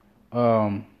weekend.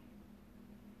 I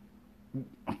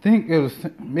think it was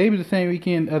maybe the same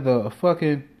weekend as the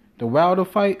Wilder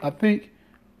fight, I think.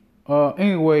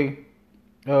 Anyway,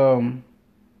 he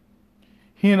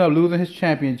ended up losing his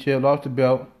championship, lost the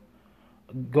belt.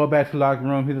 Go back to the locker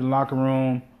room. He's in the locker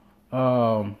room.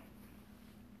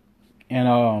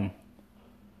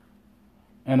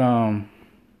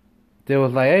 They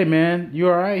was like, "Hey man, you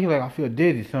alright?" He like, "I feel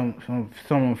dizzy.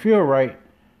 Someone feel right."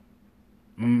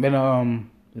 And the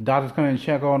doctors come in and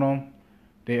check on him.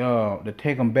 They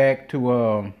take him back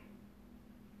to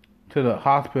the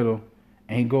hospital,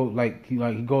 and he goes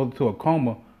to a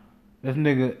coma. This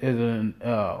nigga is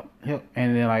and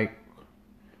then like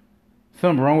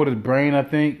something wrong with his brain. I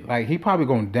think like he probably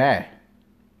gonna die.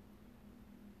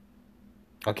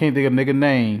 I can't think of nigga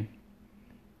name,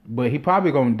 but he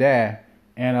probably gonna die,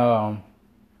 and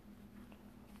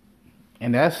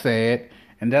that's sad,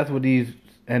 and that's what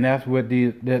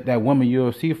that woman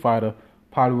UFC fighter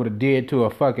probably would have did to a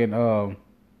fucking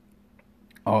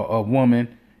a woman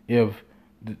if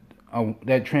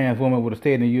that trans woman would have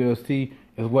stayed in the UFC.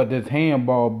 Is what this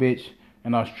handball bitch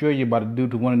in Australia about to do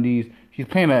to one of these. She's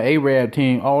playing an Arab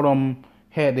team. All of them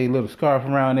had their little scarf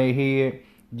around their head,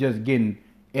 just getting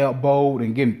elbowed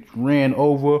and getting ran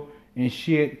over and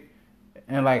shit.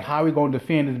 And like, how we gonna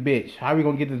defend this bitch? How we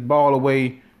gonna get this ball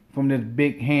away from this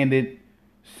big-handed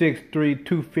 6'3",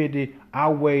 250? I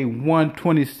weigh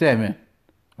 127.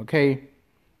 Okay,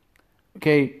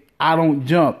 I don't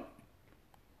jump.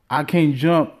 I can't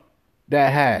jump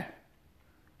that high.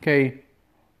 Okay,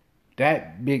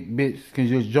 that big bitch can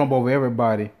just jump over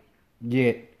everybody.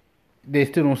 Yet they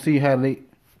still don't see how they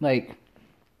like.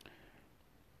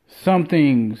 Some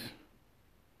things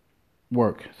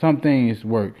work. Some things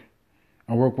work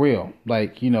and work well.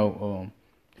 Like,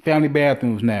 family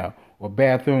bathrooms now, or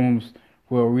bathrooms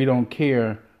where we don't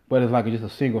care, but it's like just a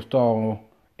single stall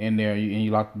in there, and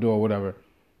you lock the door, or whatever.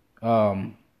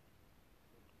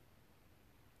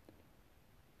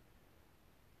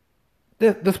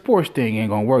 The sports thing ain't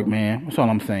gonna work, man. That's all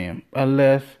I'm saying.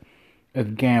 Unless it's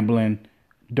gambling,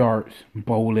 darts,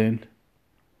 bowling,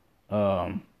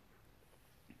 Um,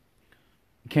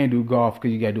 you can't do golf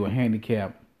because you gotta do a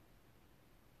handicap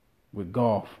with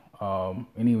golf. And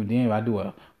even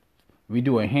then, we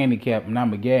do a handicap, and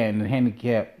I'm a guy, and the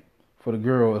handicap for the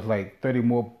girl is like 30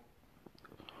 more.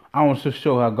 I don't just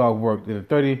show how golf works.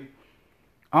 30,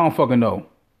 I don't fucking know.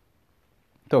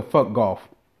 So fuck golf.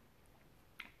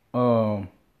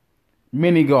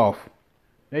 Mini golf.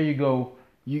 There you go.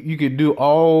 You could do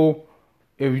all,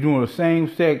 if you're doing the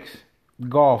same sex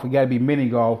golf, it gotta be mini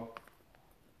golf.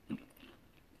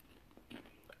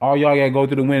 All y'all gotta go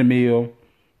through the windmill.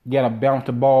 You gotta bounce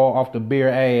the ball off the bare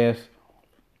ass.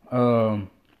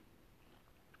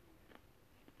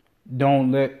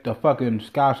 Don't let the fucking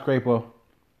skyscraper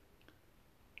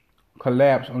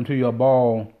collapse onto your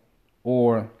ball,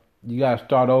 or you gotta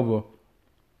start over.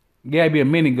 You gotta be a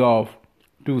mini golf,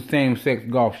 do same sex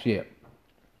golf shit.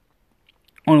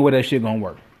 Only way that shit gonna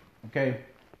work. Okay?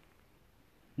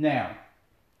 Now,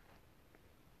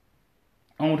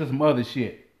 on to some other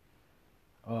shit.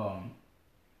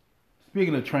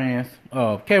 Speaking of trans,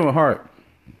 Kevin Hart,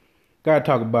 gotta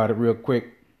talk about it real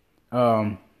quick. He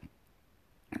was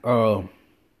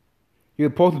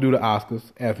supposed to do the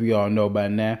Oscars, as we all know by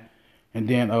now. And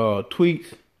then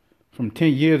tweets from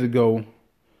 10 years ago,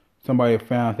 somebody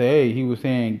found that, hey, he was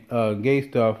saying gay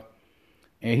stuff,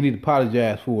 and he need to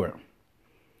apologize for it.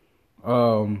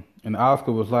 And the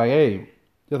Oscar was like, hey,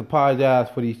 just apologize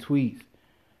for these tweets,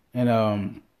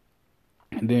 and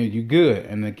then you good.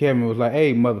 And then Kevin was like,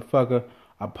 hey, motherfucker,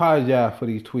 I apologize for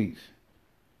these tweets.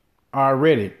 I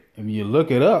read it. If you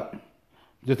look it up,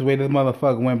 just the way this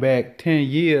motherfucker went back 10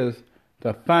 years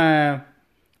to find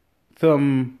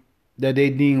something that they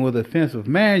deemed was offensive.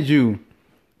 Mind you,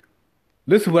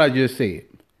 listen to what I just said.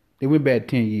 They went back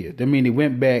 10 years. That means they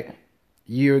went back a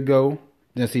year ago,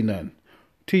 didn't see nothing.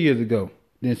 2 years ago,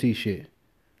 didn't see shit.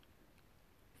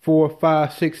 4,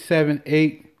 5, 6, 7,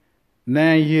 8,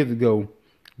 9 years ago,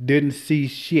 didn't see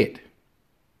shit.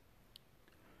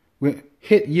 We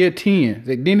hit year 10.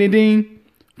 Like, ding, ding, ding.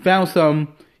 Found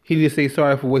something. He didn't say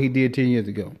sorry for what he did 10 years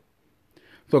ago.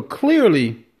 So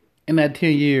clearly, in that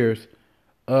 10 years,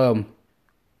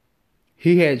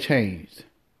 he had changed.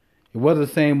 It wasn't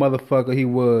the same motherfucker he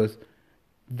was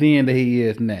then that he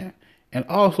is now. And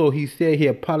also, he said he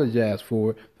apologized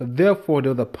for it. So therefore,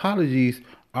 those apologies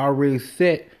are already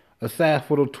set aside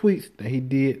for the tweets that he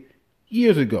did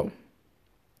years ago.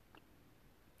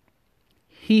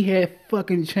 He had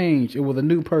fucking changed. It was a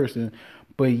new person.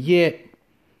 But yet,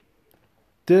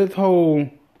 this whole,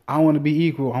 I want to be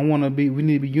equal, we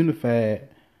need to be unified,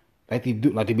 like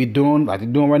they be doing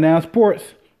right now in sports.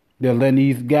 They're letting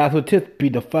these guys with tits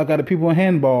beat the fuck out of people in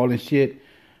handball and shit.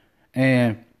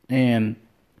 And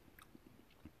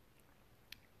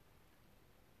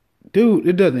dude,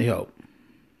 it doesn't help.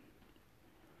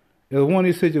 It was one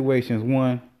of these situations.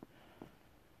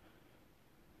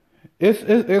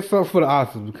 It's up for the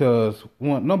Oscars because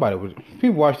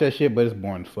people watch that shit, but it's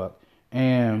boring as fuck.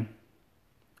 And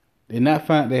they're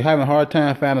having a hard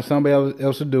time finding somebody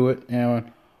else to do it.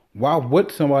 And why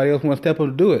would somebody else want to step up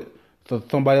to do it? So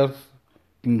somebody else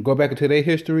can go back into their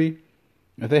history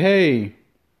and say, hey,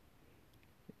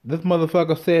 this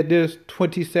motherfucker said this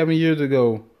 27 years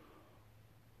ago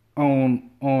on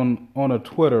a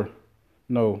Twitter.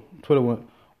 No, Twitter went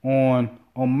on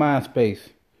MySpace.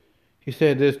 He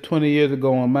said this 20 years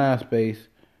ago on MySpace,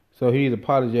 so he needs to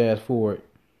apologize for it.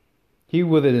 He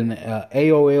was in an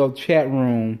AOL chat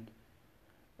room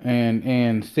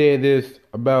and said this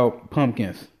about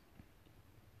pumpkins.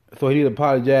 So he needs to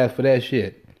apologize for that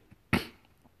shit.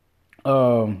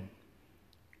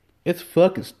 It's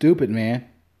fucking stupid, man.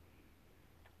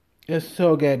 It's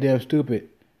so goddamn stupid.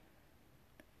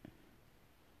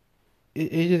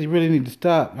 It just really needs to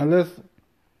stop. Unless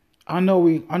I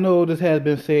know this has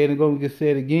been said and going to get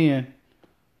said again.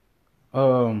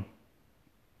 One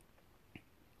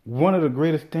of the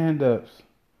greatest stand-ups,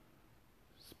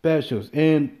 specials,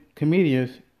 and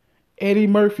comedians, Eddie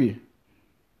Murphy.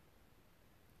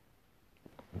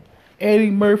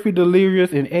 Eddie Murphy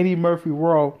Delirious and Eddie Murphy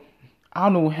Raw. I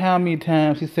don't know how many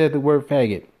times he said the word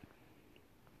faggot.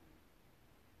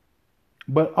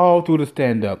 But all through the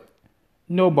stand-up,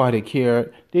 nobody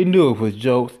cared. They knew it was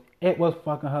jokes. It was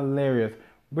fucking hilarious.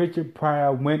 Richard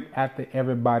Pryor went after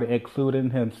everybody, including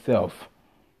himself.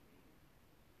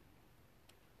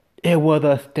 It was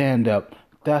a stand-up.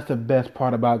 That's the best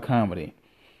part about comedy.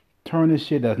 Turn this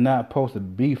shit that's not supposed to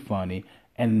be funny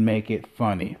and make it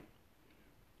funny.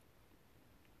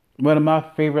 One of my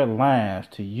favorite lines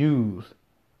to use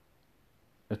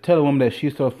is tell a woman that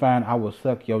she's so fine, I will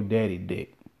suck your daddy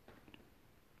dick.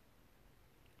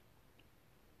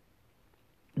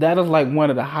 That is like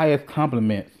one of the highest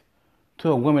compliments to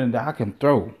a woman that I can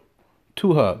throw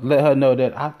to her. Let her know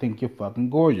that I think you're fucking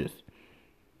gorgeous.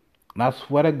 And I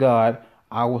swear to God,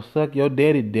 I will suck your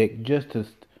daddy dick just to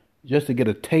get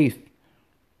a taste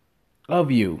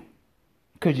of you.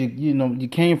 Cause you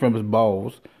came from his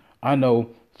balls. I know.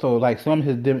 So like some of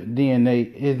his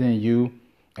DNA is in you,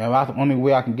 and if that's the only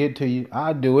way I can get to you,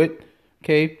 I'll do it.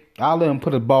 Okay, I'll let him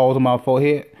put his balls on my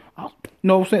forehead.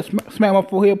 Smack my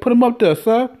forehead, put him up there,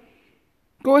 sir.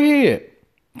 Go ahead.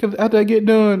 Cause after I get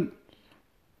done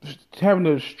having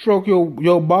to stroke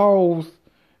your balls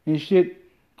and shit,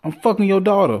 I'm fucking your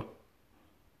daughter.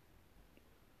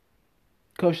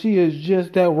 Cause she is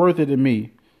just that worth it to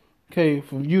me. Okay,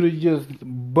 for you to just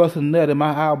bust a nut in my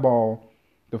eyeball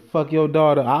to fuck your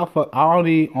daughter, I don't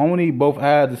need both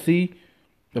eyes to see.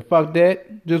 To fuck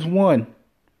that, just one.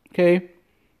 Okay?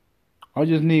 I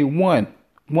just need one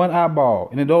eyeball,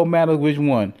 and it don't matter which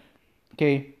one.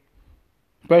 Okay?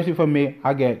 Especially for me,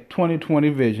 I got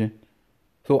 20/20 vision,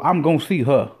 so I'm gonna see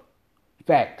her.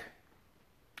 Fact.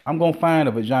 I'm gonna find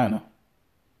a vagina.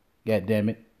 God damn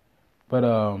it. But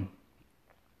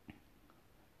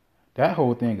that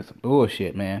whole thing is some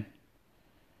bullshit, man.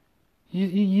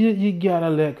 You gotta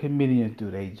let comedians do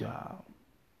their job.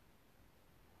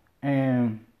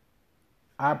 And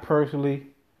I've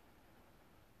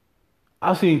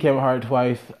seen Kevin Hart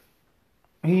twice.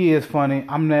 He is funny.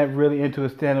 I'm not really into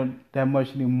his stand-up that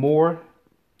much anymore.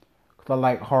 Cause I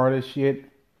like harder shit.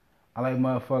 I like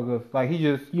motherfuckers. Like he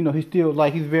just, he's still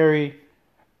like he's very,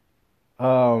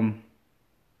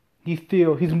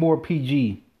 he's more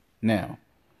PG now.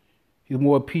 He's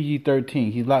more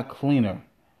PG-13. He's a lot cleaner.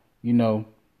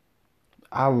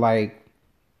 I like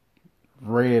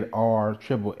rated R,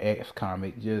 triple X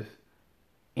comic. Just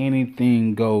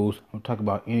anything goes. I'm talking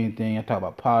about anything. I talk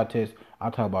about politics. I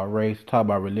talk about race. Talk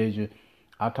about religion.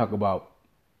 I talk about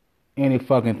any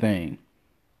fucking thing.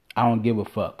 I don't give a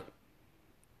fuck.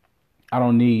 I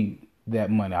don't need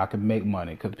that money. I can make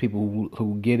money because people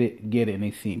who get it, and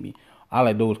they see me. I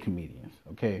like those comedians.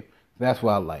 Okay, that's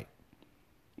what I like.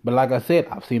 But like I said,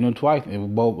 I've seen them twice,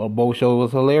 and both shows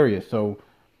was hilarious. So,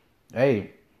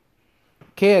 hey,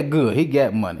 Cat good. He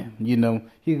got money. He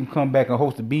can come back and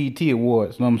host the BET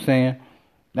Awards. You know what I'm saying?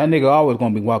 That nigga always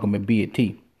gonna be welcome at BET.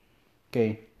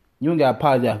 Okay, you ain't gotta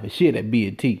apologize for shit at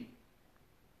BET.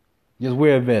 Just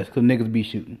wear a vest, cause niggas be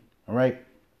shooting. All right.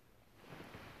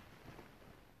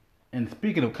 And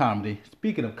speaking of comics,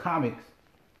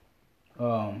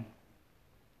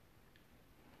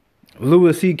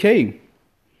 Louis C.K.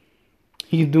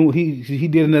 He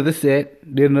did another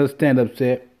stand-up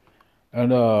set,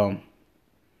 and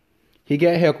he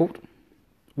got heckled,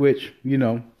 which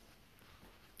I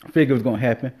figured was gonna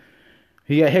happen.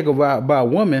 He got heckled by a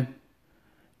woman,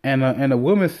 and a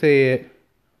woman said,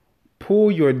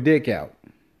 "Pull your dick out."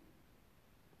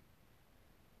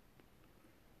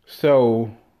 So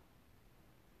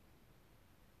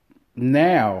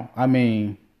now,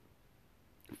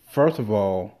 first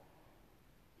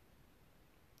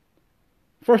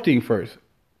thing first,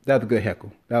 that was a good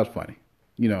heckle. That was funny.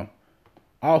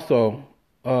 Also,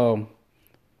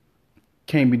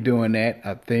 can't be doing that,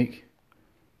 I think.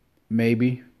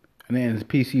 Maybe. And then in the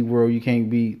PC world, you can't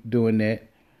be doing that.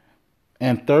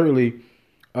 And thirdly,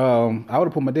 I would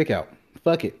have put my dick out.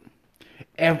 Fuck it.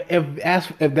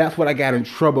 If that's what I got in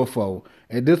trouble for,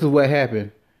 and this is what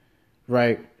happened,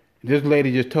 right? This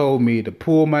lady just told me to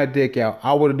pull my dick out.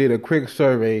 I would have did a quick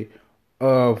survey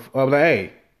of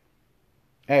like,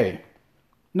 hey, you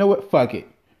know what? Fuck it.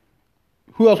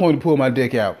 Who else want me to pull my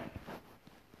dick out?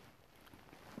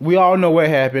 We all know what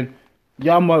happened.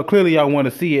 Clearly y'all want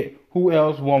to see it. Who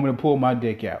else want me to pull my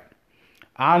dick out?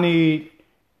 I need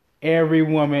every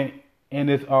woman in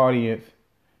this audience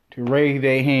to raise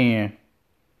their hand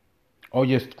or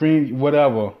just scream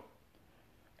whatever.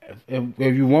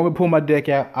 If you want me to pull my dick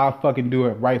out, I'll fucking do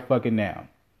it right fucking now.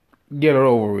 Get it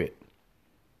over with.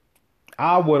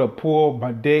 I would have pulled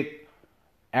my dick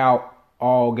out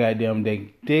all goddamn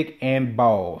day, dick and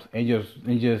balls, and just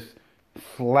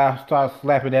start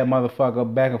slapping that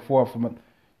motherfucker back and forth.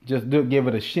 Give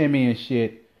it a shimmy and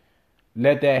shit.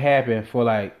 Let that happen for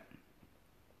like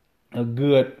a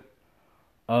good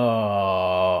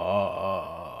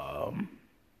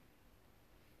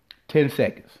 10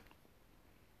 seconds.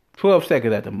 12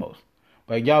 seconds at the most.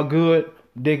 Like, y'all good?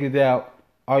 Dick is out.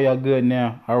 All y'all good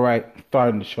now? Alright,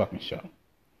 starting the fucking show.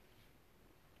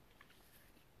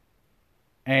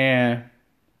 And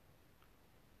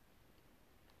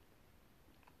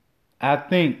I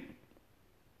think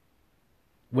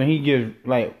when he gets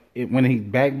when he's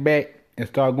back and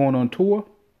start going on tour,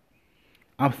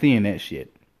 I'm seeing that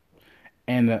shit.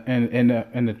 And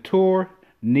the tour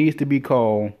needs to be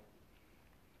called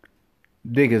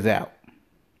Dick is Out.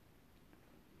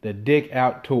 The Dick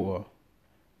Out Tour.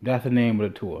 That's the name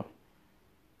of the tour.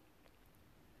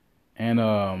 And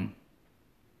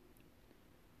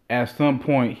at some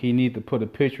point he needs to put a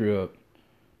picture up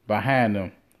behind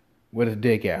him with his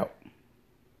dick out.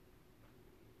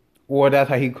 Or that's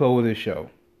how he closed his show.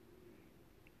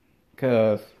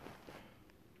 Cause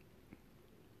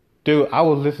dude, I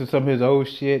was listening to some of his old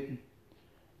shit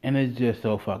and it's just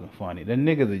so fucking funny. The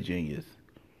nigga's a genius.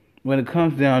 When it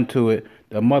comes down to it,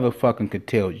 the motherfucking could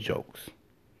tell jokes.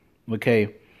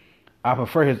 Okay? I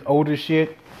prefer his older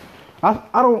shit. I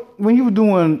don't, when he was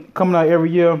doing, coming out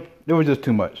every year, it was just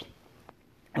too much.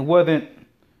 It wasn't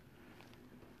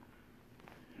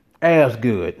as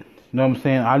good. You know what I'm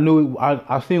saying?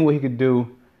 I seen what he could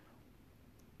do.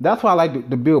 That's why I like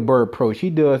the Bill Burr approach.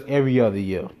 He does every other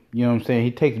year. You know what I'm saying?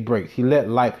 He takes breaks. He let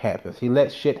life happen. He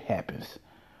let shit happen.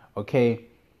 Okay?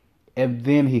 And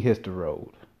then he hits the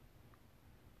road.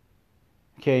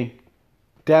 Okay?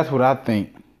 That's what I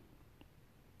think.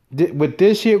 With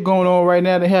this shit going on right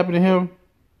now that happened to him,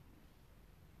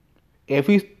 if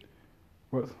he's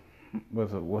what's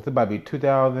it about to be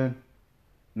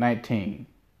 2019,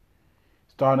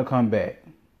 starting to come back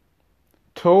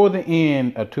toward the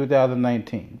end of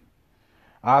 2019,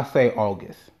 I say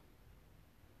August.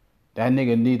 That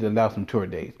nigga needs to allow some tour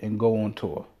dates and go on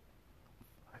tour.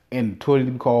 And the tour to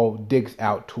be called Dick's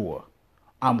Out Tour.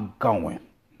 I'm going.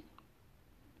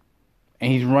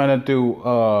 And he's running through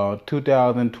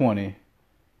 2020.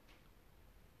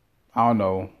 I don't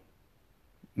know.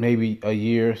 Maybe a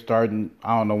year starting.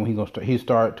 I don't know when he's gonna start. He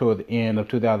start toward the end of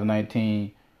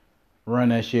 2019. Run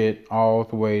that shit all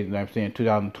the way. I'm saying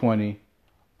 2020.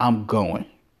 I'm going.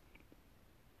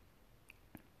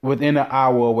 Within an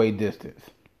hour away distance.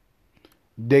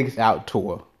 Dick's Out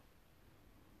Tour.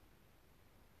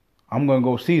 I'm gonna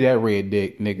go see that red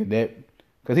dick nigga.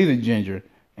 Cause he's a ginger.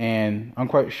 And I'm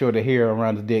quite sure the hair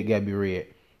around his dick gotta be red.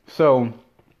 So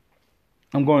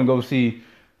I'm going to go see.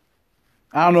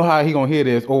 I don't know how he gonna hear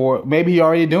this, or maybe he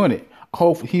already doing it.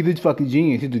 Hopefully he's a fucking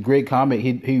genius. He's a great comic.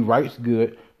 He writes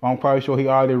good. I'm probably sure he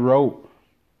already wrote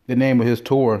the name of his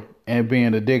tour and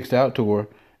being the Dick's Out Tour.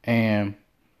 And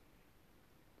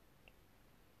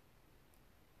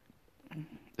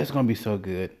it's gonna be so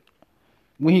good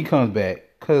when he comes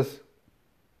back. Cause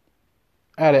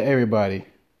out of everybody,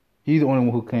 he's the only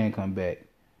one who can come back.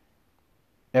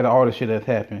 Out of all the shit that's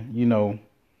happened, you know.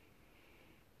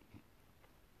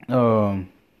 I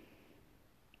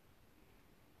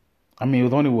mean, it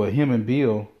was only what him and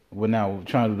Bill were now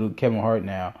trying to do Kevin Hart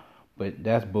now, but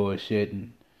that's bullshit.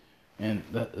 And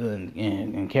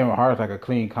Kevin Hart's like a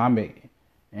clean comic,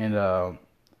 and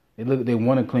they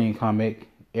want a clean comic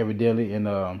evidently, and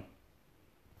I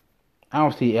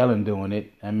don't see Ellen doing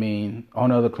it. I mean,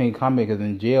 only other clean comic is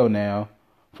in jail now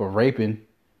for raping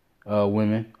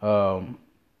women,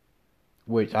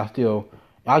 which I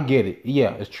get it.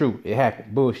 Yeah, it's true. It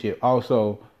happened. Bullshit.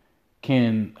 Also,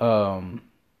 can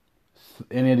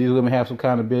any of these women have some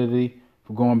accountability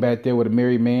for going back there with a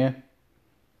married man?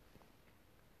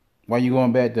 Why you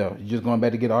going back there? You just going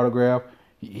back to get an autograph?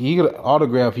 He could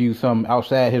autograph you something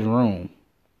outside his room.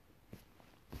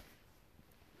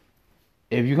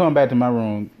 If you come back to my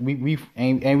room, we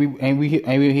ain't we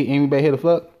back here to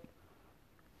fuck?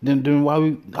 Then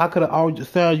why I could have always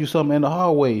found you something in the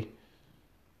hallway.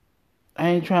 I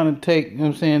ain't trying to take, you know what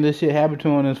I'm saying, this shit happened to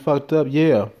him and it's fucked up,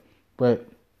 yeah. But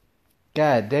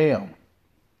god damn.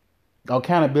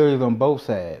 Accountability is on both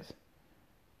sides.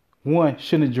 One,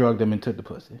 shouldn't have drugged them and took the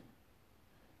pussy.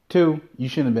 Two, you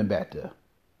shouldn't have been back there.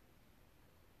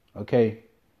 Okay?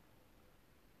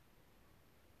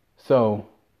 So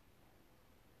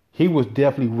he was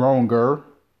definitely wronger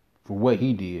for what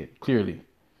he did, clearly.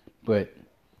 But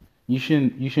you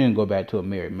shouldn't go back to a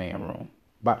married man room.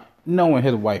 But knowing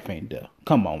his wife ain't there.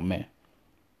 Come on, man.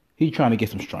 He trying to get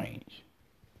some strange.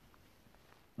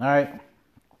 Alright?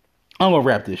 I'm gonna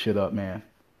wrap this shit up, man.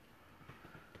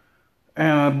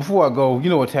 And before I go,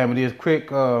 you know what time it is. Quick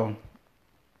car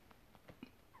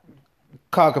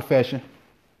confession.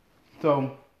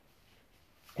 So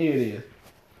here it is.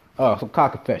 So car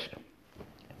confession.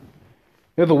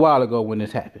 It was a while ago when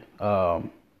this happened.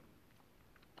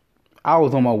 I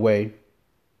was on my way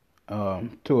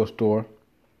to a store.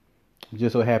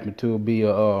 Just so happened to be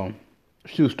a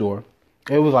shoe store.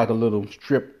 It was like a little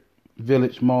strip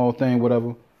village mall thing,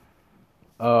 whatever.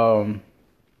 And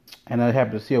I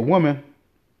happened to see a woman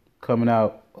coming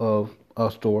out of a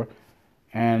store,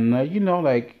 and you know,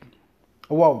 like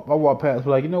I walked past,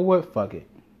 like, you know what, fuck it.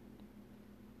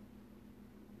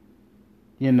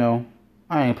 You know,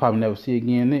 I ain't probably never see her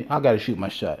again. I gotta shoot my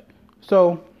shot.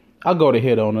 So I go to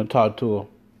hit on her, talk to her,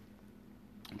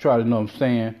 try to, you know what I'm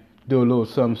saying, do a little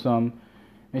something.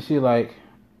 And she like,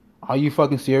 are you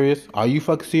fucking serious? Are you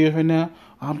fucking serious right now?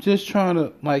 I'm just trying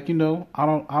to, like, I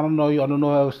don't know you. I don't know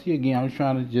how I'll see you again. I'm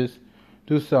trying to just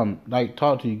do something, like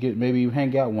talk to you, maybe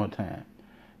hang out one time.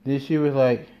 Then she was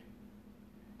like,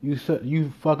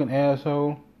 you fucking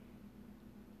asshole.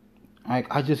 Like,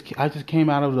 I just came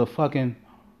out of the fucking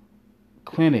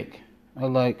clinic. I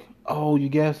like, oh, you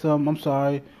got something? I'm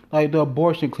sorry. Like the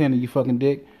abortion clinic, you fucking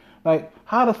dick. Like,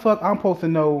 how the fuck I'm supposed to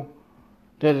know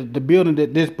that the building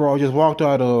that this bro just walked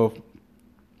out of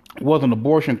was an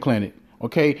abortion clinic?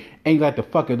 Okay, ain't like the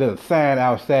fucking there's a sign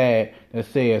outside that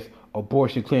says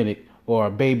abortion clinic or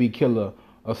a baby killer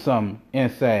or something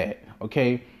inside.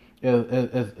 Okay,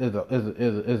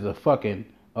 is a fucking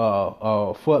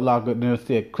Foot Locker then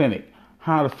said clinic.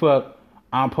 How the fuck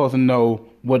I'm supposed to know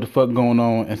what the fuck going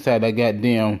on inside that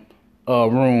goddamn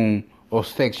room or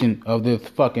section of this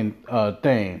fucking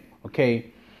thing?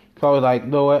 Okay, so I was like, you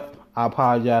know what? I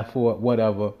apologize for it.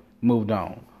 Whatever. Moved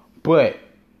on. But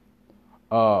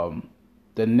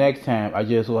the next time I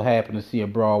just so happened to see a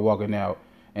broad walking out,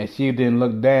 and she didn't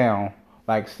look down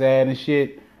like sad and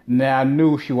shit. Now I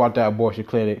knew she walked out of abortion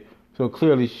clinic, so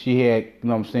clearly she had, you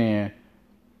know what I'm saying,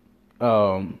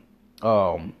 got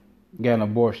an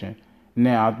abortion.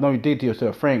 Now I know you think to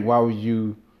yourself, Frank, did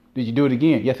you do it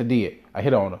again? Yes, I did. I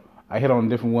hit on her. I hit on a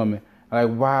different woman. Like,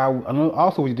 why? I know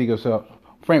also, would you think to yourself,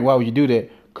 Frank, why would you do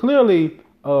that? Clearly,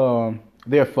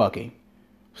 they're fucking.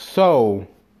 So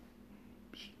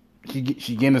she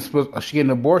getting an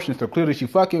abortion, so clearly she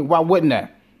fucking. Why wouldn't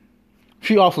that?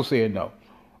 She also said no.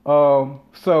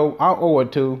 So I owe her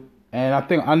too, and I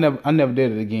think I never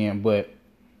did it again. But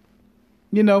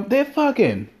they're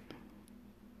fucking.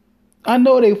 I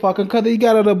know they fucking because they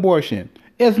got an abortion.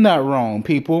 It's not wrong,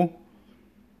 people.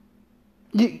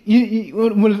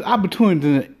 When there's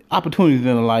opportunities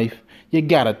in life, you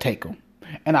gotta take them.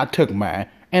 And I took mine,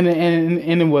 and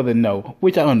it was a no,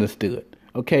 which I understood.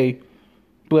 Okay,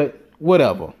 but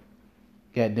whatever.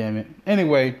 God damn it.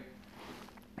 Anyway,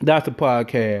 that's the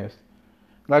podcast.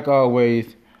 Like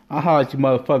always, I'll holler at you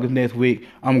motherfuckers next week.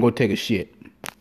 I'm gonna go take a shit.